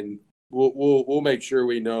we'll make sure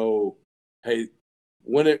we know, hey,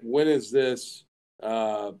 when is this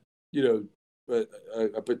a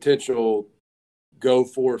potential go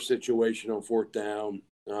for situation on fourth down.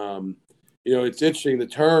 It's interesting, the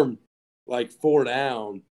term like 4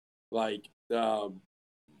 down, like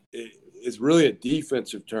it's really a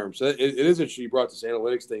defensive term. So it is interesting you brought this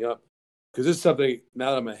analytics thing up because it's something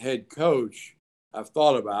now that I'm a head coach I've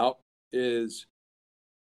thought about is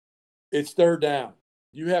it's 3rd down.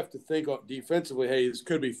 You have to think defensively, hey, this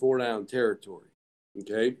could be 4 down territory,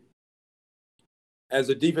 okay? As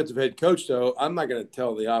a defensive head coach, though, I'm not going to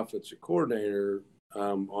tell the offensive coordinator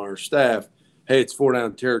on our staff, hey, it's 4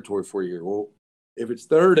 down territory for you here. Well, if it's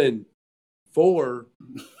 3rd and 4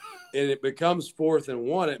 and it becomes 4th and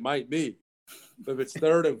 1, it might be. But if it's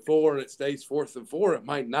 3rd and 4 and it stays 4th and 4, it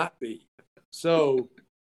might not be. So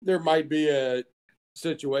there might be a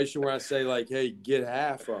situation where I say, like, hey, get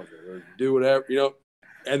half of it or do whatever,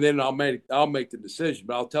 and then I'll make the decision.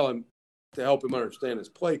 But I'll tell him to help him understand his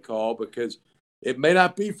play call because it may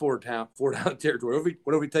not be 4 down territory.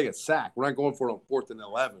 What if we take a sack? We're not going for it on 4th and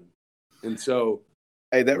 11. And so,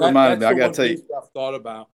 hey, that reminded me. I got to tell you, I've thought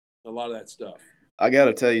about a lot of that stuff. I got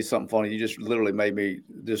to tell you something funny. You just literally made me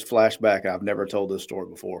just flashback. I've never told this story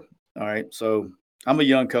before. All right, so I'm a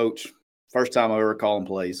young coach. First time I ever calling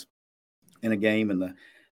plays in a game, and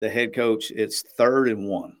the head coach. It's 3rd and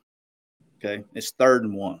 1. Okay, it's 3rd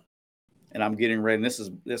and 1, and I'm getting ready. And this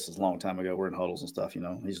is a long time ago. We're in huddles and stuff.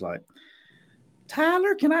 He's like,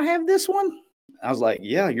 Tyler, can I have this one? I was like,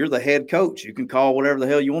 yeah, you're the head coach. You can call whatever the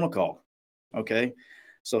hell you want to call. Okay.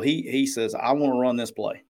 So he says, I want to run this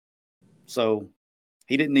play. So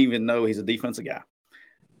he didn't even know he's a defensive guy.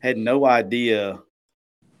 Had no idea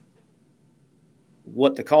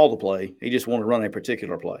what to call the play. He just wanted to run a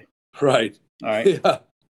particular play. Right. All right.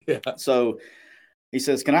 Yeah. So he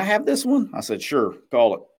says, can I have this one? I said, sure,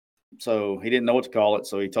 call it. So he didn't know what to call it.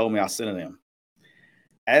 So he told me I sent it in.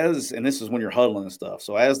 And this is when you're huddling and stuff.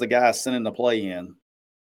 So as the guy sending the play in,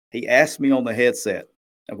 he asked me on the headset.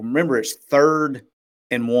 Now remember, it's 3rd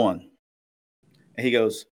and 1. And he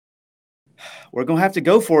goes, we're going to have to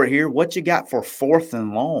go for it here. What you got for 4th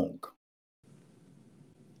and long?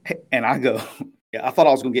 And I go, yeah, I thought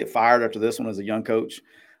I was going to get fired after this one as a young coach.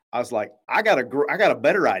 I was like, I got a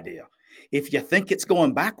better idea. If you think it's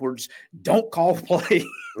going backwards, don't call the play.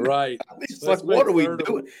 Right. It's like, what are we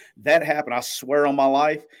doing? That happened. I swear on my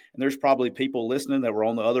life. And there's probably people listening that were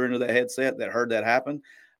on the other end of that headset that heard that happen.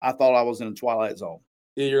 I thought I was in a twilight zone.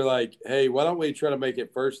 Yeah, you're like, hey, why don't we try to make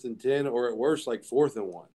it 1st and 10 or at worst like 4th and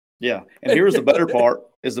 1? Yeah. And here's the better part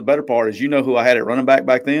is you know who I had at running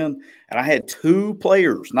back then? And I had 2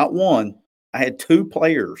 players, not one. I had 2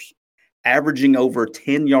 players averaging over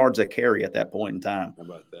 10 yards a carry at that point in time. How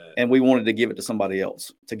about that? And we wanted to give it to somebody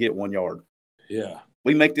else to get 1 yard. Yeah.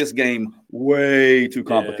 We make this game way too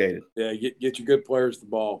complicated. Yeah, get your good players the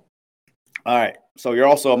ball. All right. So you're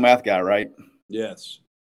also a math guy, right? Yes.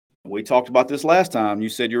 We talked about this last time. You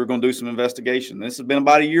said you were going to do some investigation. This has been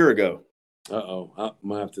about a year ago. Uh-oh. I'm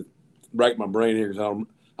going to have to rack my brain here because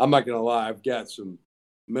I'm not going to lie. I've got some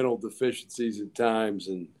mental deficiencies at times.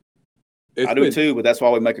 And I do too, but that's why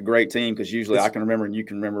we make a great team because usually I can remember and you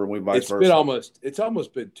can remember and we vice versa. It's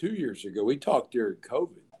almost been 2 years ago. We talked during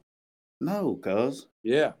COVID. No, cuz.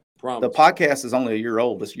 Yeah, promise. The podcast is only a year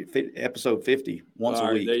old. It's episode 50 once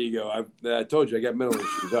a week. There you go. I told you I got mental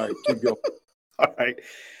issues. All right, keep going. All right.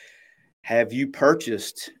 Have you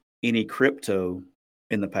purchased any crypto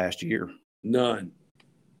in the past year? None.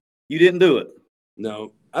 You didn't do it?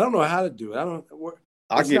 No. I don't know how to do it. I'll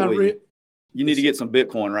get with you. You need to get some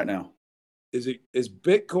Bitcoin right now. Is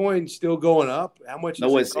Bitcoin still going up? How much?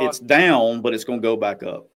 No, it's down, but it's going to go back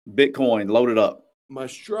up. Bitcoin, load it up. My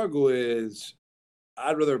struggle is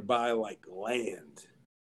I'd rather buy like land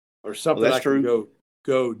or something I can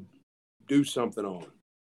go do something on.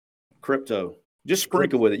 Crypto. Just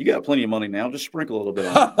sprinkle with it. You got plenty of money now. Just sprinkle a little bit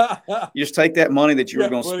on it. You just take that money that you were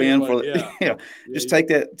going to spend for just take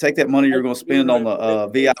that money you're going to spend on the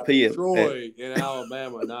VIP Troy in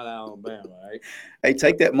Alabama, not Alabama, right? Hey,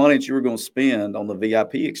 take that money that you were going to spend on the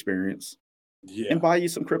VIP experience and buy you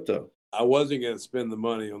some crypto. I wasn't going to spend the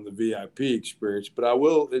money on the VIP experience, but I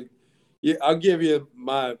will. I'll give you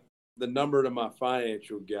the number to my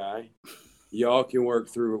financial guy. Y'all can work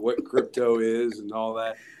through what crypto is and all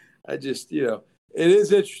that. I just, it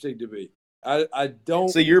is interesting to me. I don't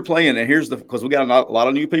see you're playing, and because we got a lot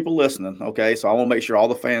of new people listening. Okay, so I want to make sure all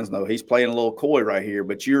the fans know he's playing a little coy right here,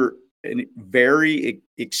 but you're very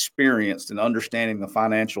experienced in understanding the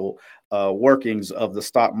financial workings of the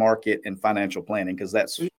stock market and financial planning because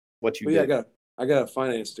that's what you do. I got a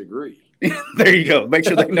finance degree. There you go. Make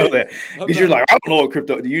sure they know that because you're like, I don't know what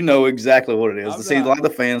crypto. You know exactly what it is. See, a lot of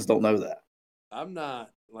the fans don't know that. I'm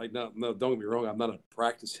not like no. Don't get me wrong. I'm not a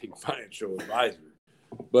practicing financial advisor,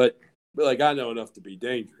 but like I know enough to be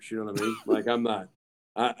dangerous. You know what I mean? Like I'm not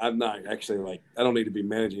actually like I don't need to be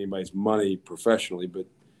managing anybody's money professionally, but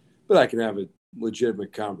I can have a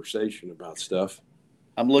legitimate conversation about stuff.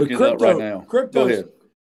 I'm looking it up right now.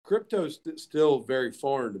 Crypto's still very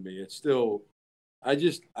foreign to me. It's still, I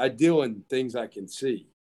deal in things I can see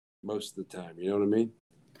most of the time. You know what I mean?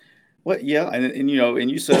 Well, yeah, and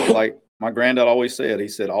you said like my granddad always said. He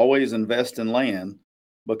said always invest in land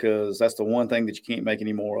because that's the one thing that you can't make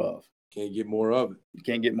any more of. Can't get more of it. You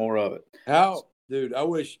can't get more of it. How, dude? I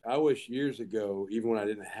wish years ago, even when I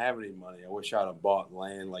didn't have any money, I wish I'd have bought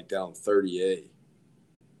land like down 30A.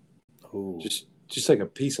 Ooh. Just like a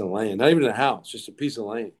piece of land, not even a house, just a piece of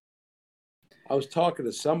land. I was talking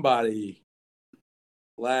to somebody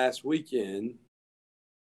last weekend.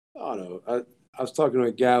 I don't know. I was talking to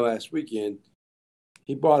a guy last weekend.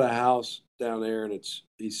 He bought a house down there, and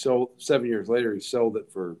he sold 7 years later. He sold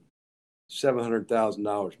it for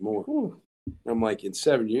 $700,000 more. Ooh. I'm like, in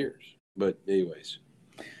 7 years. But anyways,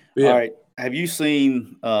 all right. Have you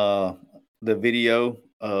seen the video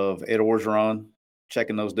of Ed Orgeron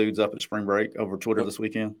checking those dudes up at spring break over Twitter this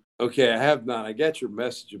weekend? Okay, I have not. I got your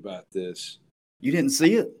message about this. You didn't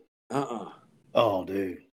see it? Oh,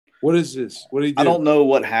 dude. What is this? What did he do? I don't know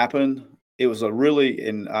what happened. It was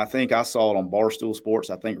and I think I saw it on Barstool Sports.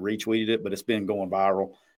 I think retweeted it, but it's been going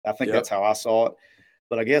viral. I think that's how I saw it.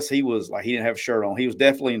 But I guess he was like, he didn't have a shirt on. He was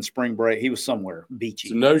definitely in spring break. He was somewhere beachy.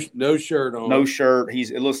 So no shirt on. No shirt.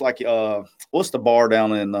 It looks like, what's the bar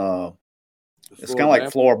down in, it's kind of like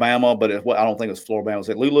Floribama, but I don't think it's Floribama. Is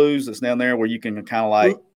it Lulu's that's down there where you can kind of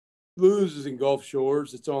like. Lulu's is in Gulf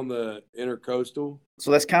Shores. It's on the Intercoastal. So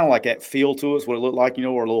that's kind of like that feel to us, what it looked like,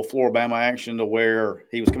 or a little Floribama action to where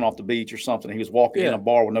he was coming off the beach or something. He was walking in a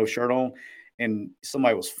bar with no shirt on, and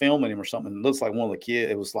somebody was filming him or something. It looks like one of the kids.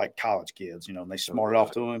 It was like college kids, and they smarted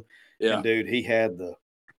off to him. Yeah. And dude, he had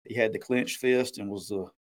the clenched fist and was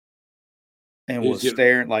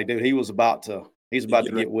staring like, dude, he was about to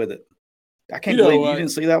get with it. I can't believe you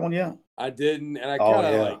didn't see that one yet. I didn't, and I kind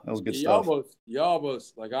of like that was good stuff. You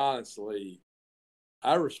almost like honestly,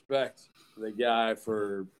 I respect the guy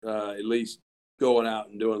for at least going out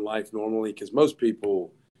and doing life normally because most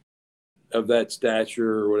people of that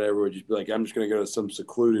stature or whatever would just be like, I'm just going to go to some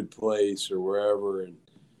secluded place or wherever. And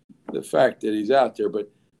the fact that he's out there,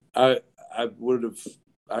 but I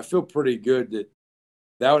feel pretty good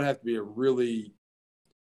that would have to be a really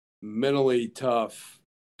mentally tough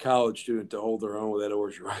college student to hold their own with Ed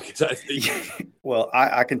Orgeron. Because I think, well,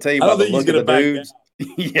 I can tell you I by don't the think he's look of the going to back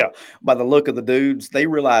dudes. Yeah, by the look of the dudes, they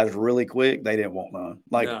realized really quick they didn't want none.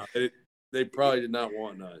 Like, no, they probably did not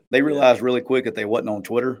want none. they realized really quick that they wasn't on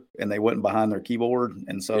Twitter and they wasn't behind their keyboard,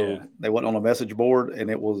 and so they wasn't on a message board, and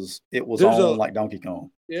it was on like Donkey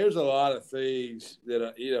Kong. There's a lot of things that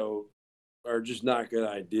are just not good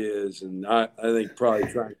ideas, and I think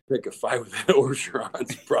probably trying to pick a fight with Ed Orgeron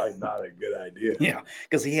is probably not a good idea. Yeah,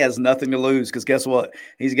 because he has nothing to lose. Because guess what?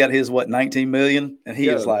 He's got his 19 million, and he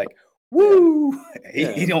is like, woo!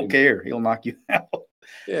 Yeah. He don't care. He'll knock you out.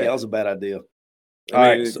 Yeah, that was a bad idea.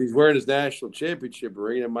 I mean, if he's wearing his national championship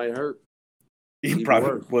ring, it might hurt. He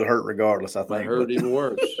probably would hurt regardless, I think. Might hurt even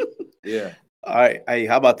worse. Yeah. All right. Hey,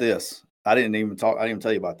 how about this? I didn't even tell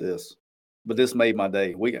you about this, but this made my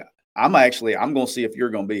day. I'm going to see if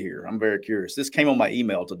you're going to be here. I'm very curious. This came on my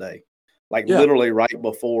email today, literally right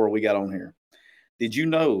before we got on here. Did you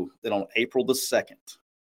know that on April the 2nd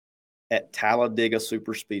at Talladega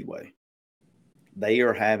Superspeedway, they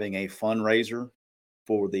are having a fundraiser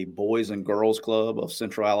for the Boys and Girls Club of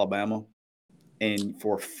Central Alabama, and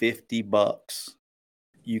for $50,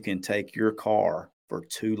 you can take your car for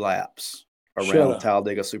 2 laps around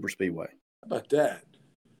Talladega Superspeedway. How about that?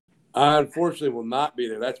 I unfortunately will not be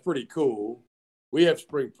there. That's pretty cool. We have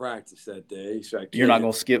spring practice that day, so you're not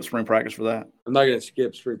going to skip spring practice for that? I'm not going to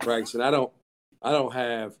skip spring practice, and I don't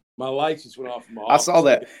have my lights went off. I saw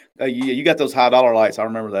that. You got those high dollar lights. I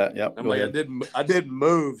remember that. Yep. I didn't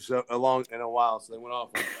move along in a while, so they went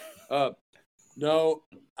off. No,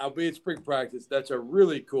 I'll be at spring practice. That's a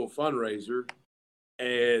really cool fundraiser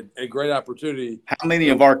and a great opportunity. How many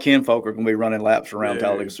of our kinfolk are going to be running laps around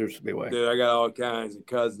Talladega Superspeedway? Dude, I got all kinds of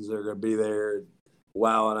cousins that are going to be there,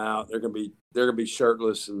 wowing out. They're going to be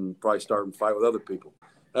shirtless and probably starting to fight with other people.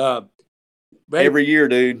 Every year,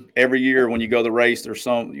 dude. Every year when you go to the race, there's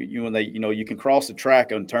you can cross the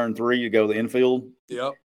track on turn 3. You go to the infield.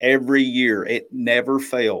 Yep. Every year, it never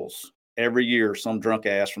fails. Every year, some drunk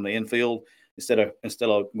ass from the infield, instead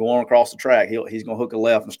of going across the track, he's going to hook a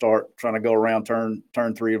left and start trying to go around turn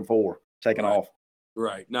 3 and 4, taking off.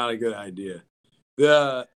 Right. Not a good idea.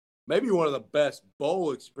 Maybe one of the best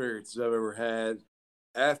bowl experiences I've ever had.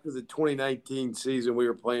 After the 2019 season, we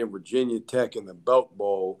were playing Virginia Tech in the Belk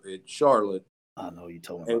Bowl in Charlotte. I know you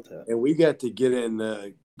told me about that. And we got to get in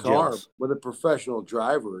the car with a professional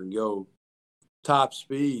driver and go top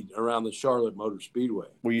speed around the Charlotte Motor Speedway.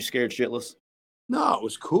 Were you scared shitless? No, it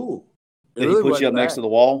was cool. Did he put you up next to the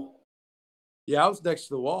wall? Yeah, I was next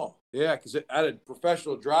to the wall. Yeah, because I had a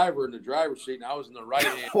professional driver in the driver's seat, and I was in the right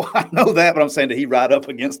hand. Well, I know that, but I'm saying, did he ride up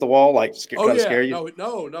against the wall, like trying to scare you?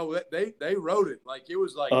 No. They wrote it. Like, it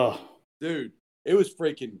was like, dude, it was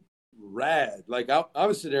freaking rad. Like, I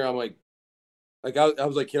was sitting there, I'm like I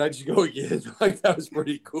was like, can I just go again? Like, that was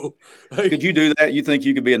pretty cool. Like, could you do that? You think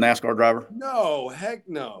you could be a NASCAR driver? No, heck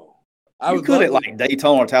no. You could at like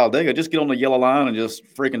Daytona or Talladega. Just get on the yellow line and just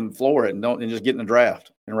freaking floor it and just get in the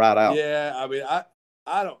draft and ride out. Yeah, I mean,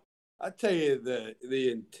 I tell you,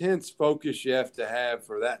 the intense focus you have to have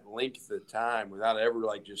for that length of time without ever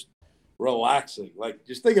like just relaxing. Like,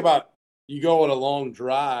 just think about you go on a long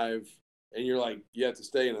drive and you're like, you have to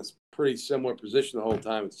stay in a pretty similar position the whole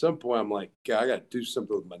time. At some point, I'm like, God, I got to do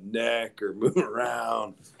something with my neck or move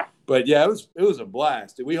around. But yeah, it was a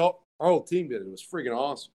blast. Our whole team did it. It was freaking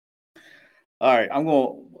awesome. All right,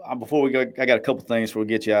 before we go, I got a couple things before we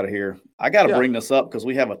get you out of here. I got to bring this up because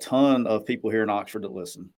we have a ton of people here in Oxford that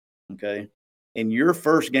listen. Okay. And your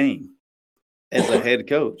first game as a head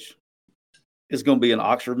coach is going to be in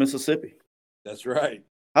Oxford, Mississippi. That's right.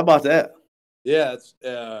 How about that? Yeah,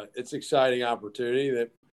 it's exciting opportunity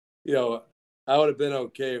that, I would have been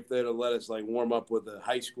okay if they'd have let us like warm up with a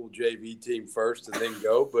high school JV team first and then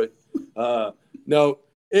go. But no,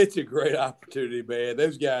 it's a great opportunity, man.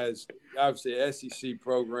 Those guys, obviously, SEC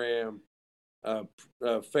program,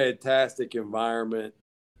 fantastic environment.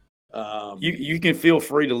 You can feel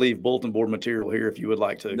free to leave bulletin board material here if you would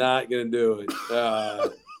like to. Not going to do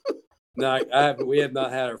it. We have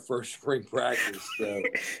not had our first spring practice. So.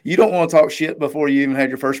 You don't want to talk shit before you even had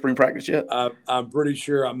your first spring practice yet? I'm pretty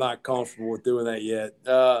sure I'm not comfortable with doing that yet.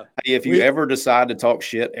 Hey, if you ever decide to talk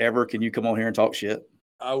shit can you come on here and talk shit?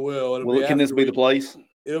 I will. Can this be the place?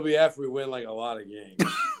 It'll be after we win like a lot of games.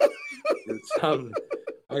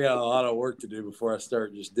 I got a lot of work to do before I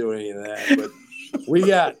start just doing any of that. But we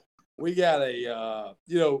got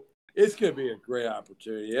it's going to be a great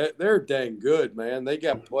opportunity. They're dang good, man. They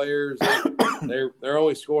got players. They're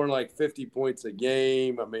only scoring like 50 points a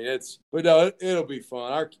game. I mean, it'll be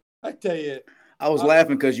fun. I tell you, I was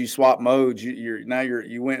laughing because you swapped modes.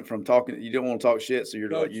 You went from talking. You don't want to talk shit, so you're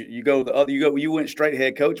Coach. like you go the other. You went straight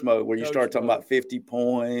head coach mode where you Coach started talking mode. about 50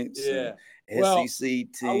 points. Yeah. And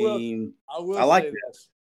SEC team. I will like say that. this.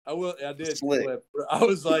 I did Slick. flip. I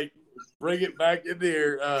was like, bring it back in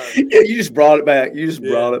here. Yeah, you just brought it back.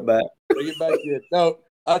 Brought it back. Bring it back in. No,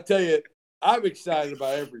 I'll tell you, I'm excited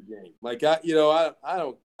about every game. Like I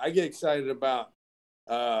get excited about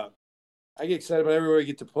everywhere we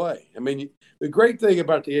get to play. I mean, the great thing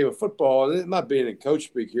about the game of football, and it not being a coach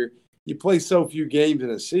speak here, you play so few games in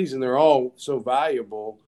a season, they're all so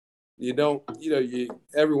valuable.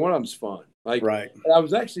 Every one of them's fun. Like, right. I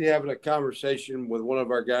was actually having a conversation with one of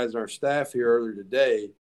our guys on our staff here earlier today.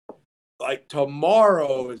 Like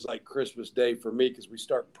tomorrow is like Christmas Day for me because we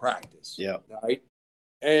start practice. Yeah. Right.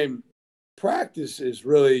 And practice is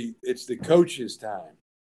really, it's the coach's time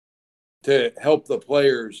to help the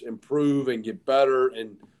players improve and get better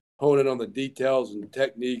and hone in on the details and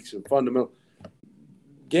techniques and fundamental.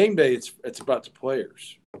 Game day, it's about the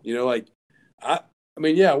players.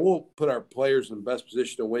 We'll put our players in the best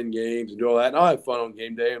position to win games and do all that. And I'll have fun on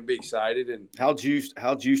game day and be excited. And how juiced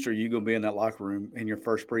are you going to be in that locker room in your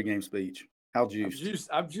first pregame speech? How juiced?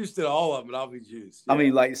 I'm juiced at all of them, and I'll be juiced. Yeah. I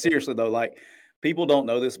mean, like seriously though, like people don't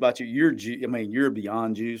know this about you. You're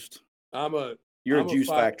beyond juiced. You're a juice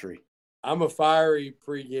factory. I'm a fiery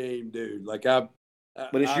pregame dude. Like but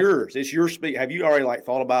it's yours. It's your speech. Have you already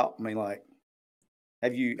thought about? I mean,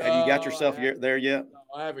 have you got yourself there yet? No,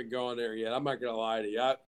 I haven't gone there yet. I'm not gonna lie to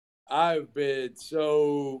you. I've been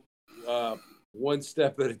so one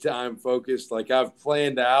step at a time focused. Like I've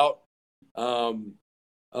planned out a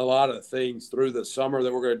lot of things through the summer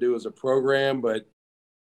that we're going to do as a program, but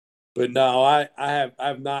no,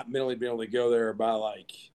 I've not mentally been able to go there about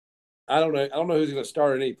I don't know who's going to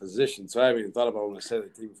start in any position, so I haven't even thought about when I say the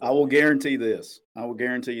team. I will guarantee this.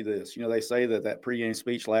 They say that pregame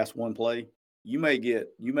speech lasts one play. You may get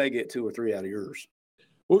 2 or 3 out of yours.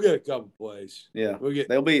 We'll get a couple plays. Yeah,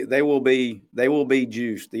 they will be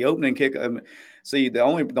juiced. The opening kick. See, the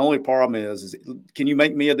only problem is can you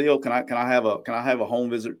make me a deal? Can I have a home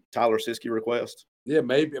visit Tyler Siskey request? Yeah,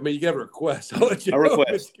 maybe. I mean, you can have a request. I'll let you know.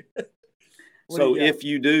 Request. So if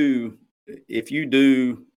you do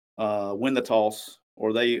win the toss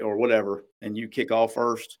or whatever, and you kick off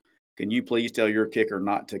first, can you please tell your kicker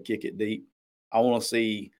not to kick it deep? I want to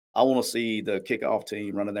see the kickoff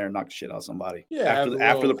team running there and knock the shit out of somebody. Yeah,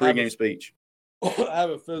 after the pregame speech. Have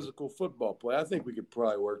a physical football play. I think we could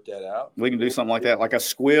probably work that out. We can do something like that, like a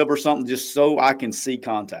squib or something, just so I can see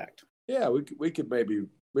contact. Yeah, we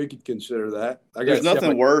could consider that. There's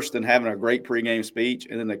nothing worse than having a great pregame speech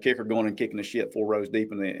and then the kicker going and kicking the shit 4 rows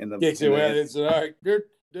deep in the. It's all right.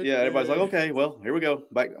 Yeah, everybody's like, okay, well, here we go.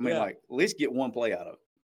 Back. I mean, at least get one play out of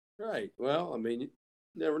it. Right. Well, I mean, you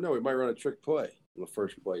never know. We might run a trick play on the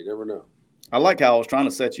first play. You never know. I like how I was trying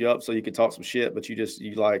to set you up so you could talk some shit, but you just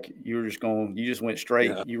went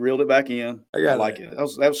straight. Yeah. You reeled it back in. I like it. That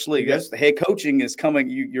was sleek. That's the head coaching is coming.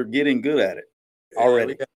 You're getting good at it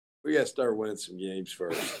already. We got to start winning some games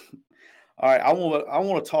first. All right. I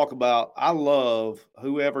want to talk about. I love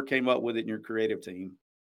whoever came up with it in your creative team.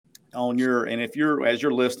 And if as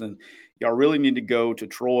you're listening, y'all really need to go to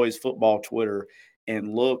Troy's football Twitter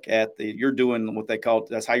and look at you're doing what they call,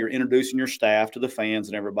 that's how you're introducing your staff to the fans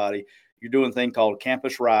and everybody. You're doing a thing called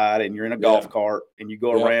Campus Ride, and you're in a golf cart and you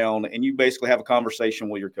go around and you basically have a conversation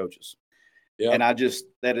with your coaches. Yeah. And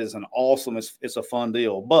that is an awesome, it's a fun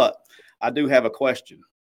deal. But I do have a question.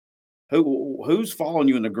 Who's following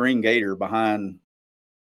you in the green gator behind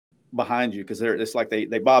you? Because it's like they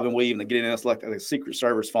bob and weave and they get in. It's like the Secret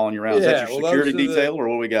Service following you around. Is that your security detail or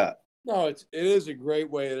what we got? No, it is a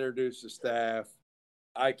great way to introduce the staff.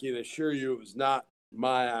 I can assure you it was not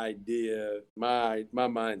my idea. My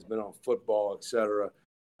mind's been on football, etc.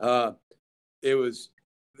 It was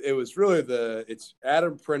really it's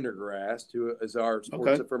Adam Prendergast, who is our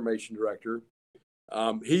sports information director.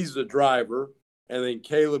 He's the driver, and then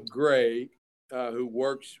Caleb Gray, who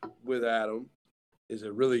works with Adam, is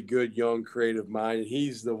a really good young creative mind. And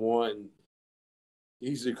he's the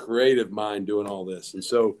creative mind doing all this, and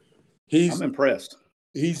so I'm impressed.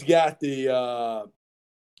 He's got the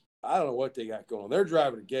I don't know what they got going on. They're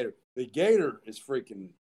driving a Gator. The Gator is freaking,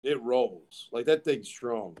 it rolls. Like that thing's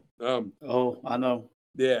strong. I know.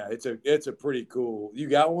 Yeah, it's a pretty cool. You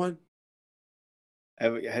got one?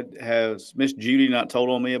 Has Miss Judy not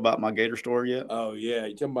told on me about my Gator story yet? Oh yeah.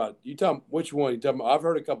 You talking which one? You talking about? I've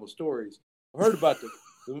heard a couple of stories. I've heard about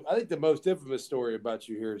I think the most infamous story about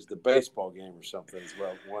you here is the baseball game or something as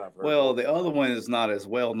well. One I've heard. Well, the other one is not as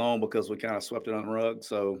well known because we kind of swept it on the rug.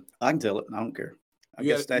 So I can tell it. I don't care. I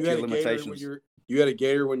guess statute of limitations. You had a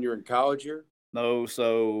Gator when you were in college here? No,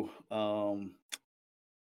 so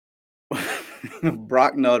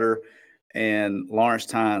Brock Nutter and Lawrence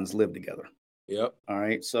Tynes lived together. Yep. All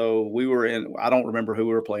right. So we were in, I don't remember who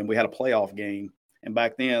we were playing. We had a playoff game. And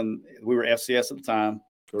back then we were FCS at the time.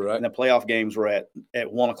 Correct. And the playoff games were at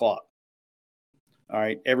 1:00. All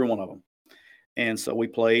right. Every one of them. And so we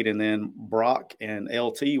played. And then Brock and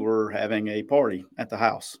LT were having a party at the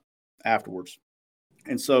house afterwards.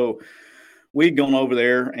 And so we'd gone over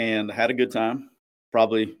there and had a good time,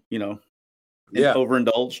 probably,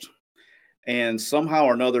 overindulged. And somehow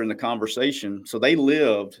or another in the conversation, so they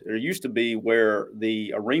lived, there used to be where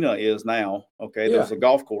the arena is now. Okay. Yeah. There's a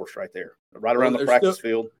golf course right there, right around the practice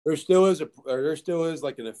field. There still is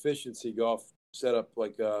like an efficiency golf setup,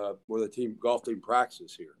 like where the golf team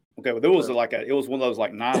practices here. Okay. Well, there was it was one of those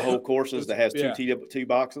like 9-hole courses that has two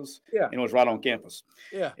boxes. Yeah. And it was right on campus.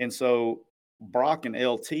 Yeah. And so Brock and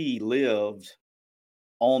LT lived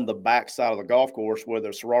on the back side of the golf course where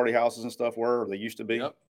the sorority houses and stuff were, or they used to be.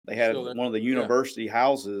 Yep. They had one of the university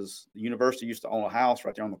houses. The university used to own a house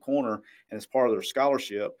right there on the corner, and as part of their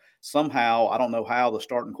scholarship, somehow, I don't know how, the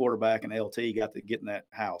starting quarterback and LT got to get in that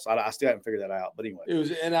house. I still haven't figured that out, but anyway. It was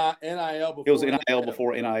NIL before. It was NIL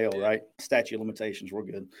before NIL, right? Statute of limitations. We're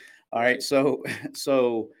good. All right. So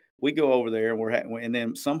we go over there, and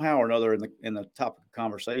then somehow or another in the topic of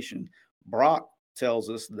conversation, Brock tells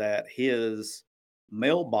us that his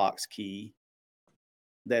mailbox key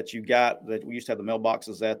that we used to have the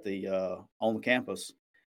mailboxes at the on the campus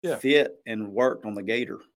fit and worked on the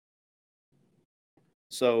Gator.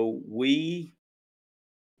 So we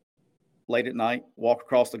late at night walked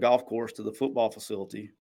across the golf course to the football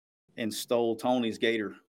facility and stole Tony's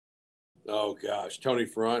Gator. Oh gosh, Tony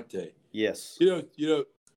Ferrante. Yes. Tony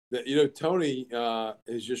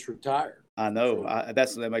is just retired. I know.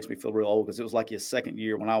 That makes me feel real old because it was like his second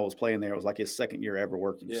year when I was playing there. It was like his second year ever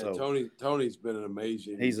working. Yeah, so Tony's been an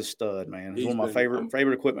amazing. He's a stud, man. He's one of my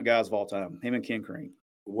favorite equipment guys of all time. Him and Ken Crane.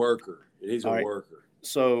 Worker. He's a worker.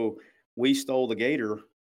 So we stole the Gator,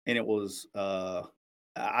 and it was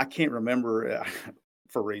I can't remember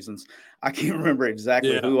for reasons. I can't remember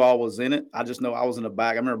exactly who all was in it. I just know I was in the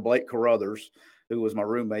back. I remember Blake Carruthers, who was my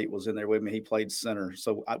roommate, was in there with me. He played center.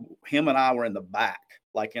 So him and I were in the back,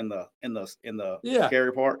 like in the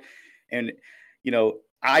carry part. And,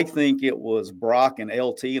 I think it was Brock and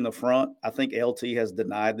LT in the front. I think LT has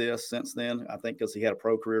denied this since then. I think because he had a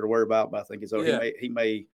pro career to worry about, but I think I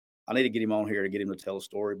need to get him on here to get him to tell a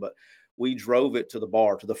story. But we drove it to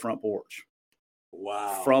the front porch.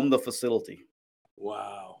 Wow. From the facility.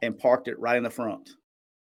 Wow. And parked it right in the front.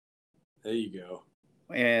 There you go.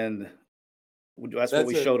 And that's what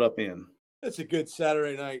we showed up in. That's a good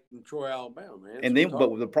Saturday night in Troy, Alabama, man. And then,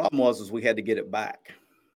 but the problem was we had to get it back.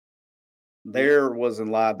 There was in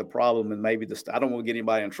line the problem, and maybe I don't want to get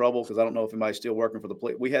anybody in trouble because I don't know if anybody's still working for the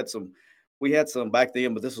police. We had some back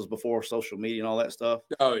then, but this was before social media and all that stuff.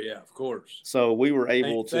 Oh yeah, of course. So we were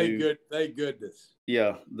able to. Thank goodness.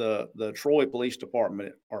 Yeah, the Troy Police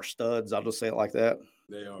Department are studs. I'll just say it like that.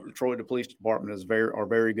 They are. The Troy Police Department are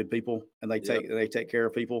very good people, and they take care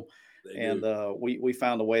of people. We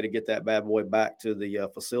found a way to get that bad boy back to the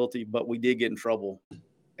facility, but we did get in trouble,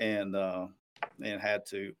 and had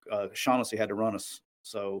to Shaughnessy had to run us.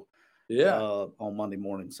 So on Monday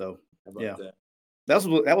morning. So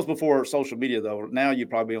that was before social media though. Now you'd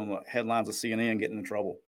probably be on the headlines of CNN getting in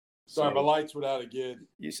trouble. Sorry, my lights went out again.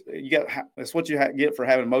 You got that's what you get for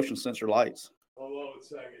having motion sensor lights. Hold on a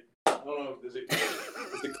second. I don't know. Does it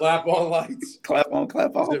clap on lights? Clap on.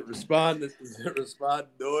 Does it respond?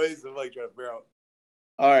 Noise? I'm like trying to figure out.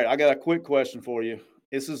 All right, I got a quick question for you.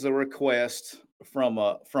 This is a request from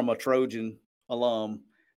a Trojan alum.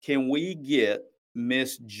 Can we get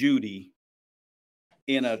Miss Judy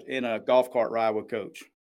in a golf cart ride with Coach?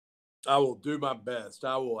 I will do my best.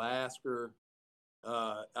 I will ask her.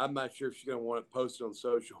 I'm not sure if she's going to want it posted on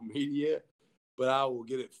social media, but I will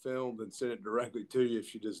get it filmed and send it directly to you if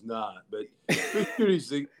she does not. But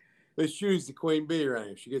Miss Judy's the queen bee around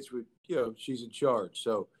here. She gets, she's in charge.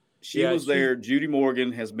 So she was there. Judy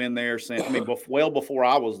Morgan has been there since, well before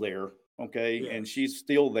I was there. Okay. Yeah. And she's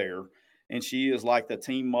still there. And she is like the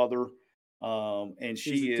team mother. And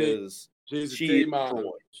she's a team mother.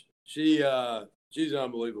 She's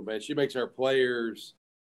unbelievable, man. She makes our players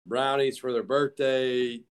brownies for their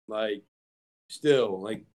birthday. Like, still,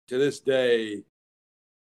 like to this day,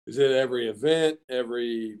 is at every event,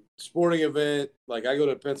 every sporting event. Like, I go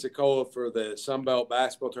to Pensacola for the Sun Belt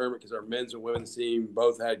basketball tournament because our men's and women's team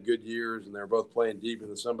both had good years and they're both playing deep in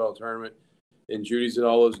the Sun Belt tournament. And Judy's at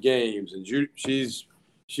all those games. And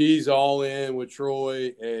she's all in with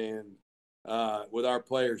Troy, and with our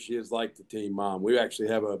players, she is like the team mom. We actually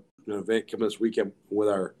have an event coming this weekend with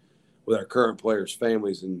our current players'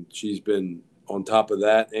 families, and she's been on top of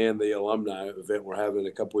that and the alumni event we're having in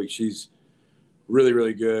a couple weeks. She's really,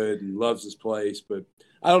 really good and loves this place, but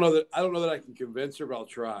I don't know that I can convince her, but I'll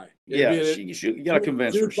try. Yeah, you got to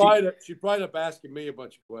convince her. She'd probably end up asking me a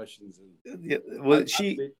bunch of questions. And yeah, well,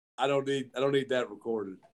 I don't need that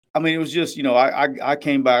recorded. I mean, it was just, I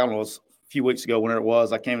came back, I don't know, it was a few weeks ago, whenever it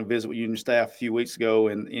was. I came to visit with union staff a few weeks ago,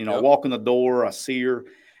 and, I walk in the door, I see her,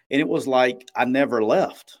 and it was like I never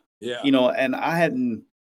left. Yeah. And I hadn't,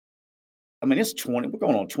 I mean, it's we're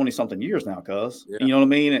going on 20-something years now, cuz. Yeah. You know what I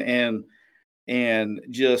mean? And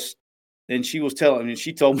she was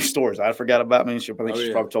she told me stories I forgot about me. She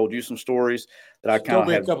probably told you some stories that I kind of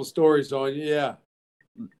had. A couple stories on you, yeah.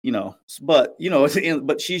 But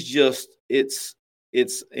she's just,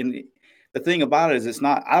 and the thing about it is, it's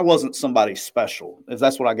not, I wasn't somebody special. If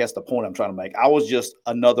that's what I guess the point I'm trying to make. I was just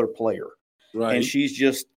another player. Right. And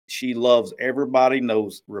she loves everybody,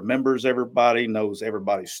 remembers everybody, knows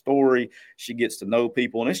everybody's story. She gets to know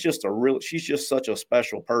people. And it's just she's just such a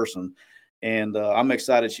special person. And I'm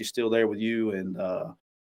excited she's still there with you. And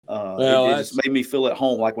it just made me feel at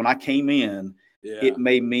home. Like when I came in, it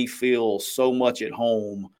made me feel so much at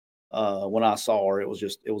home when I saw her. It was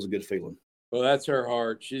a good feeling. Well, that's her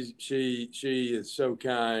heart. She is so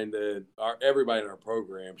kind to everybody in our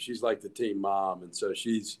program. She's like the team mom, and so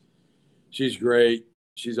she's great.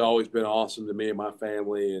 She's always been awesome to me and my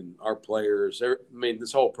family and our players. I mean,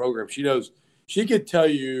 this whole program. She knows. She could tell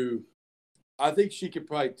you. I think she could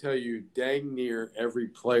probably tell you dang near every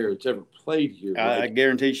player that's ever played here. I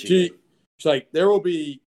guarantee she's like, there will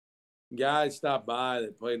be guys stop by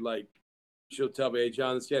that played like. She'll tell me, hey,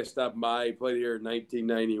 John, this guy stopped by. He played here in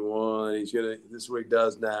 1991. This is what he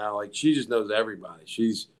does now. Like, she just knows everybody.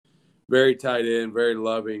 She's very tight end, very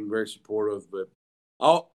loving, very supportive. But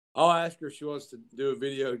I'll ask her if she wants to do a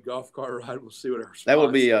video golf cart ride. We'll see what her response is.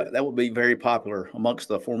 That would be very popular amongst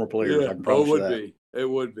the former players. Yeah, I can promise you that. It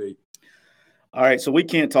would be. All right, so we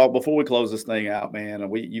can't talk before we close this thing out,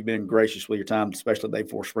 man. You've been gracious with your time, especially the day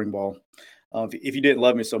before spring ball. If you didn't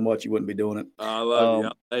love me so much, you wouldn't be doing it. I love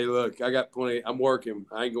you. Hey, look, I got plenty. I'm working.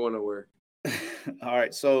 I ain't going nowhere. All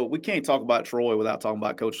right. So we can't talk about Troy without talking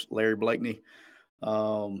about Coach Larry Blakeney.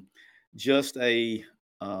 And I'll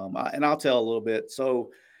tell a little bit.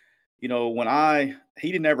 So, when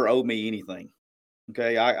he didn't ever owe me anything.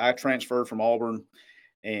 Okay. I transferred from Auburn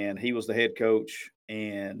and he was the head coach,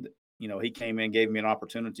 and, he came in, gave me an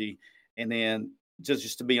opportunity. And then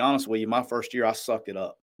just to be honest with you, my first year, I sucked it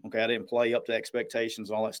up. Okay, I didn't play up to expectations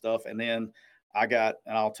and all that stuff. And then and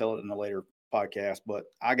I'll tell it in a later podcast, but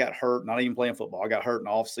I got hurt, not even playing football. I got hurt in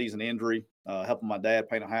an off-season injury, helping my dad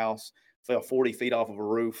paint a house, fell 40 feet off of a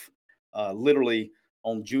roof, literally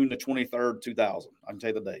on June the 23rd, 2000. I can tell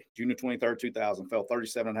you the day. June the 23rd, 2000, fell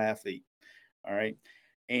 37 and a half feet. All right.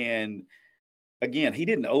 And again, he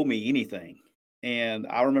didn't owe me anything. And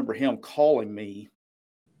I remember him calling me.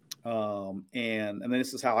 And then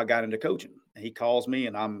this is how I got into coaching. He calls me,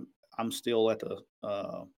 and I'm still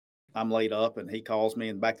I'm laid up, and he calls me.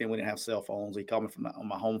 And back then we didn't have cell phones. He called me on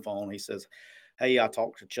my home phone. He says, "Hey, I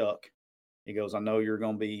talked to Chuck." He goes, "I know you're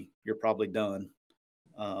probably done."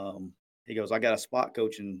 He goes, "I got a spot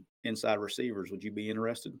coaching inside receivers. Would you be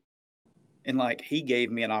interested?" And he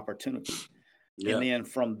gave me an opportunity. Yeah. And then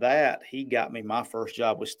from that, he got me my first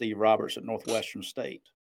job with Steve Roberts at Northwestern State.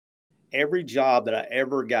 Every job that I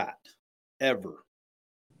ever got,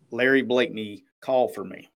 Larry Blakeney called for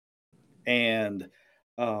me. And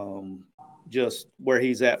just where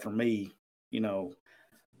he's at for me,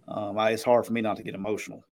 it's hard for me not to get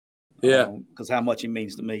emotional. Yeah. Because how much he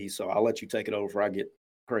means to me. So I'll let you take it over before I get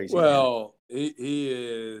crazy. Well, he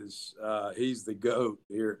is he's the GOAT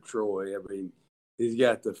here at Troy. I mean, he's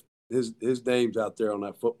got his name's out there on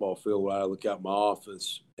that football field when I look out my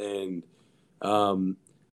office. And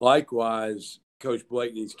likewise, Coach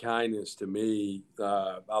Blakeney's kindness to me,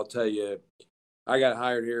 I'll tell you, I got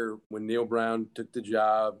hired here when Neil Brown took the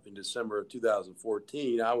job in December of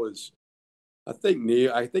 2014. I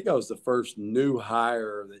think I was the first new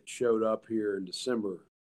hire that showed up here in December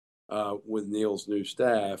with Neil's new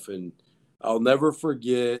staff. And I'll never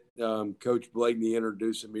forget Coach Blakeney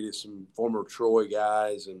introducing me to some former Troy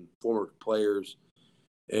guys and former players.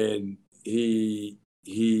 And he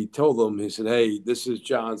told them, he said, "Hey, this is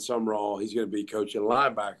John Sumrall. He's going to be coaching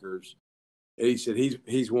linebackers." And he said,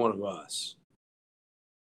 he's one of us.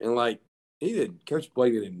 And Coach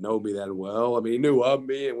Blakeney didn't know me that well. I mean, he knew of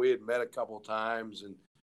me and we had met a couple of times.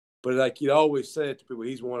 But he'd always say it to people,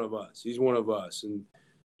 he's one of us. He's one of us. And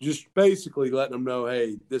just basically letting them know,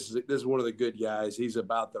 hey, this is one of the good guys. He's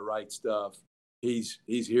about the right stuff. He's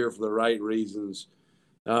here for the right reasons,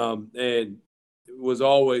 and was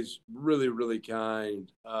always really, really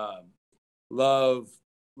kind. Love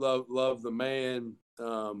the man.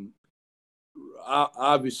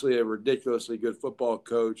 Obviously, a ridiculously good football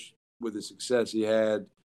coach with the success he had,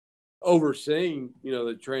 overseeing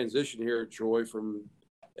the transition here at Troy from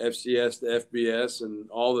FCS to FBS and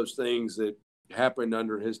all those things that happened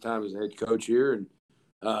under his time as head coach here. And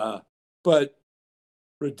but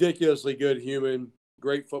ridiculously good human,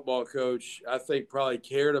 great football coach. I think probably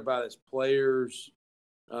cared about his players,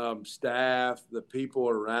 staff, the people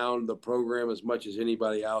around the program as much as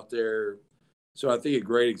anybody out there. So I think a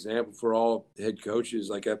great example for all head coaches.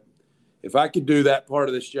 Like, if I could do that part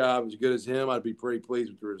of this job as good as him, I'd be pretty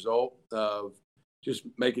pleased with the result of just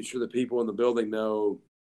making sure the people in the building know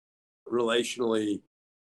relationally,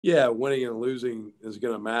 yeah, winning and losing is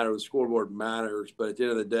going to matter. The scoreboard matters, but at the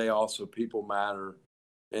end of the day, also people matter.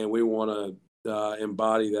 And we want to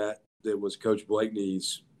embody that was Coach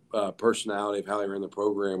Blakeney's personality of how they ran the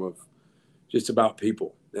program, of just about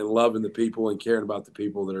people and loving the people and caring about the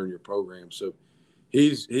people that are in your program. So he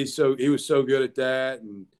was so good at that.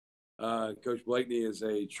 And Coach Blakeney is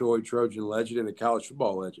a Troy Trojan legend and a college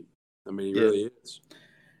football legend. I mean, he really is.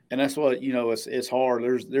 And that's what, it's hard.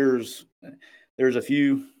 There's a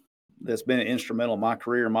few that's been instrumental in my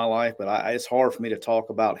career, in my life, but it's hard for me to talk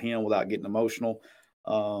about him without getting emotional,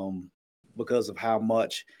 because of how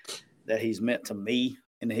much that he's meant to me.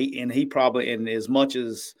 And he probably, and as much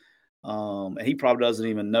as, and he probably doesn't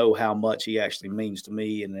even know how much he actually means to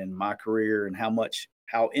me and in my career, and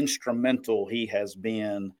how instrumental he has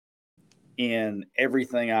been in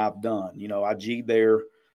everything I've done. I G'd there,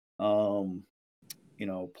 played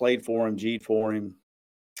for him, G'd for him.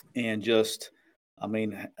 And just, I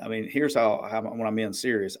mean, here's how when I'm being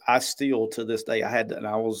serious, I still, to this day, and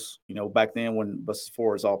I was, back then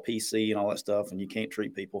before it's all PC and all that stuff, and you can't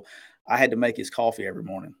treat people, I had to make his coffee every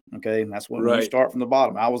morning. Okay. And that's when you start from the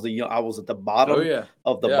bottom. I was at the bottom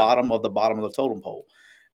of the bottom of the bottom of the totem pole.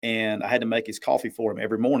 And I had to make his coffee for him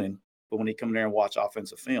every morning. But when he come there and watch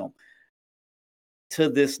offensive film, to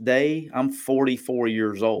this day, I'm 44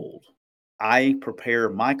 years old. I prepare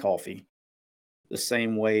my coffee the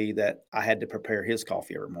same way that I had to prepare his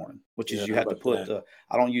coffee every morning, which is you have to put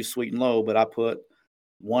I don't use Sweet and Low, but I put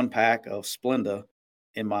 1 pack of Splenda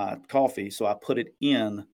in my coffee. So I put it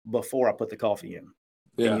in before I put the coffee in,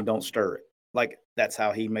 and you don't stir it. Like, that's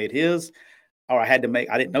how he made his, or I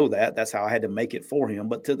didn't know that. That's how I had to make it for him.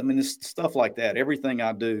 But it's stuff like that, everything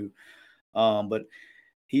I do. But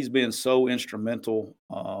he's been so instrumental.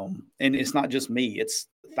 And it's not just me, it's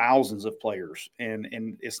thousands of players. And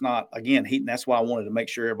it's not, again, that's why I wanted to make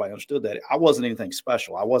sure everybody understood that I wasn't anything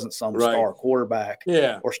special. I wasn't some star quarterback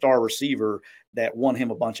or star receiver that won him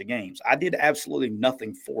a bunch of games. I did absolutely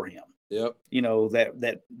nothing for him. Yep.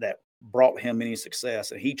 That brought him any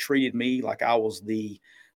success. And he treated me like I was the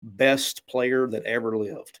best player that ever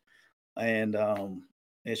lived. And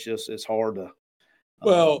it's hard to.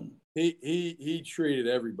 He treated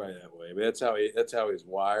everybody that way. I mean, that's how he's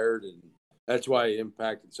wired, and that's why he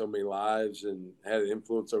impacted so many lives and had an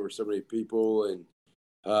influence over so many people. And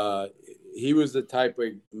he was the type of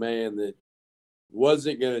man that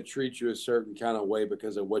wasn't going to treat you a certain kind of way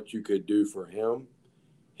because of what you could do for him.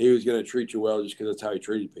 He was going to treat you well just because that's how he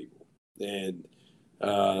treated people, and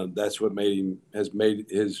that's what has made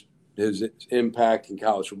his impact in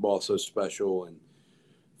college football so special and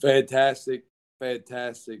fantastic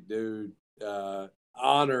dude.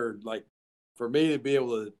 Honored, like, for me to be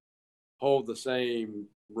able to hold the same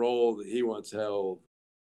role that he once held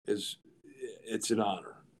it's an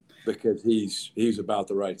honor, because he's about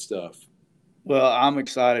the right stuff. Well, I'm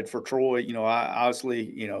excited for Troy. I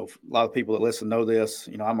obviously, a lot of people that listen know this.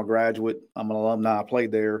 I'm a graduate. I'm an alumni. I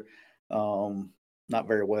played there. Not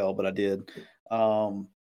very well, but I did. And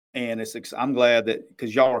I'm glad that,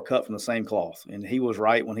 because y'all are cut from the same cloth, and he was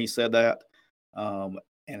right when he said that. And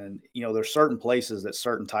there's certain places that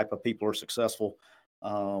certain type of people are successful.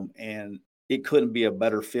 And it couldn't be a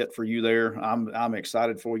better fit for you there. I'm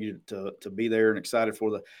excited for you to be there, and excited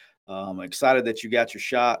for excited that you got your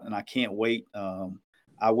shot, and I can't wait.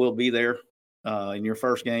 I will be there in your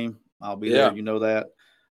first game. I'll be there. You know that.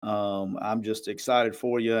 I'm just excited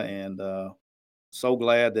for you, and so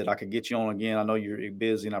glad that I could get you on again. I know you're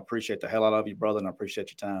busy, and I appreciate the hell out of you, brother, and I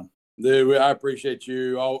appreciate your time. Dude, I appreciate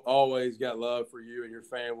you. Always got love for you and your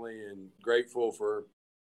family, and grateful for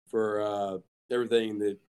everything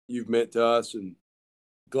that you've meant to us, and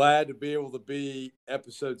glad to be able to be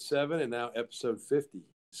episode 7 and now episode 50.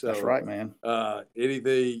 So that's right, man.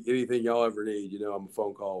 Anything y'all ever need, I'm a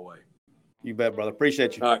phone call away. You bet, brother.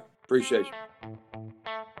 Appreciate you. All right. Appreciate you.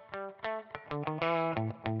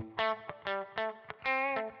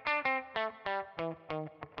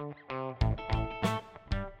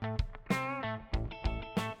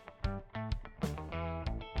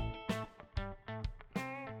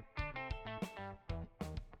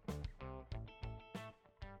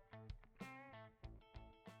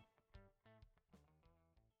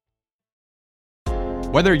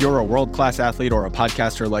 Whether you're a world-class athlete or a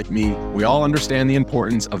podcaster like me, we all understand the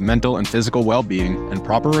importance of mental and physical well-being and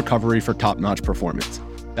proper recovery for top-notch performance.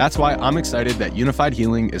 That's why I'm excited that Unified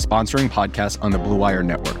Healing is sponsoring podcasts on the Blue Wire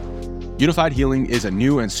Network. Unified Healing is a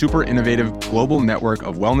new and super innovative global network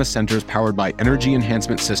of wellness centers powered by Energy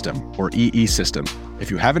Enhancement System, or EE System.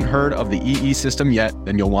 If you haven't heard of the EE System yet,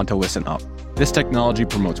 then you'll want to listen up. This technology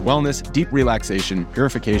promotes wellness, deep relaxation,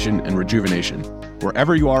 purification, and rejuvenation.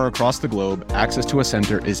 Wherever you are across the globe, access to a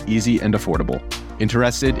center is easy and affordable.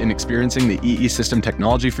 Interested in experiencing the EE System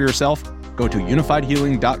technology for yourself? Go to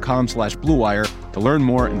unifiedhealing.com/bluewire to learn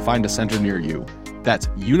more and find a center near you. That's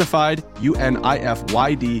unified,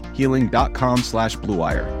 UNIFYD,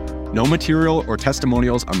 healing.com/bluewire. No material or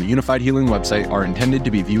testimonials on the Unified Healing website are intended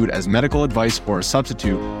to be viewed as medical advice or a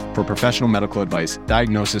substitute for professional medical advice,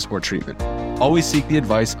 diagnosis, or treatment. Always seek the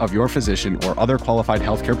advice of your physician or other qualified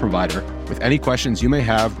healthcare provider with any questions you may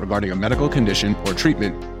have regarding a medical condition or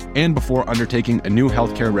treatment and before undertaking a new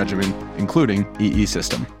healthcare regimen, including EE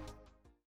System.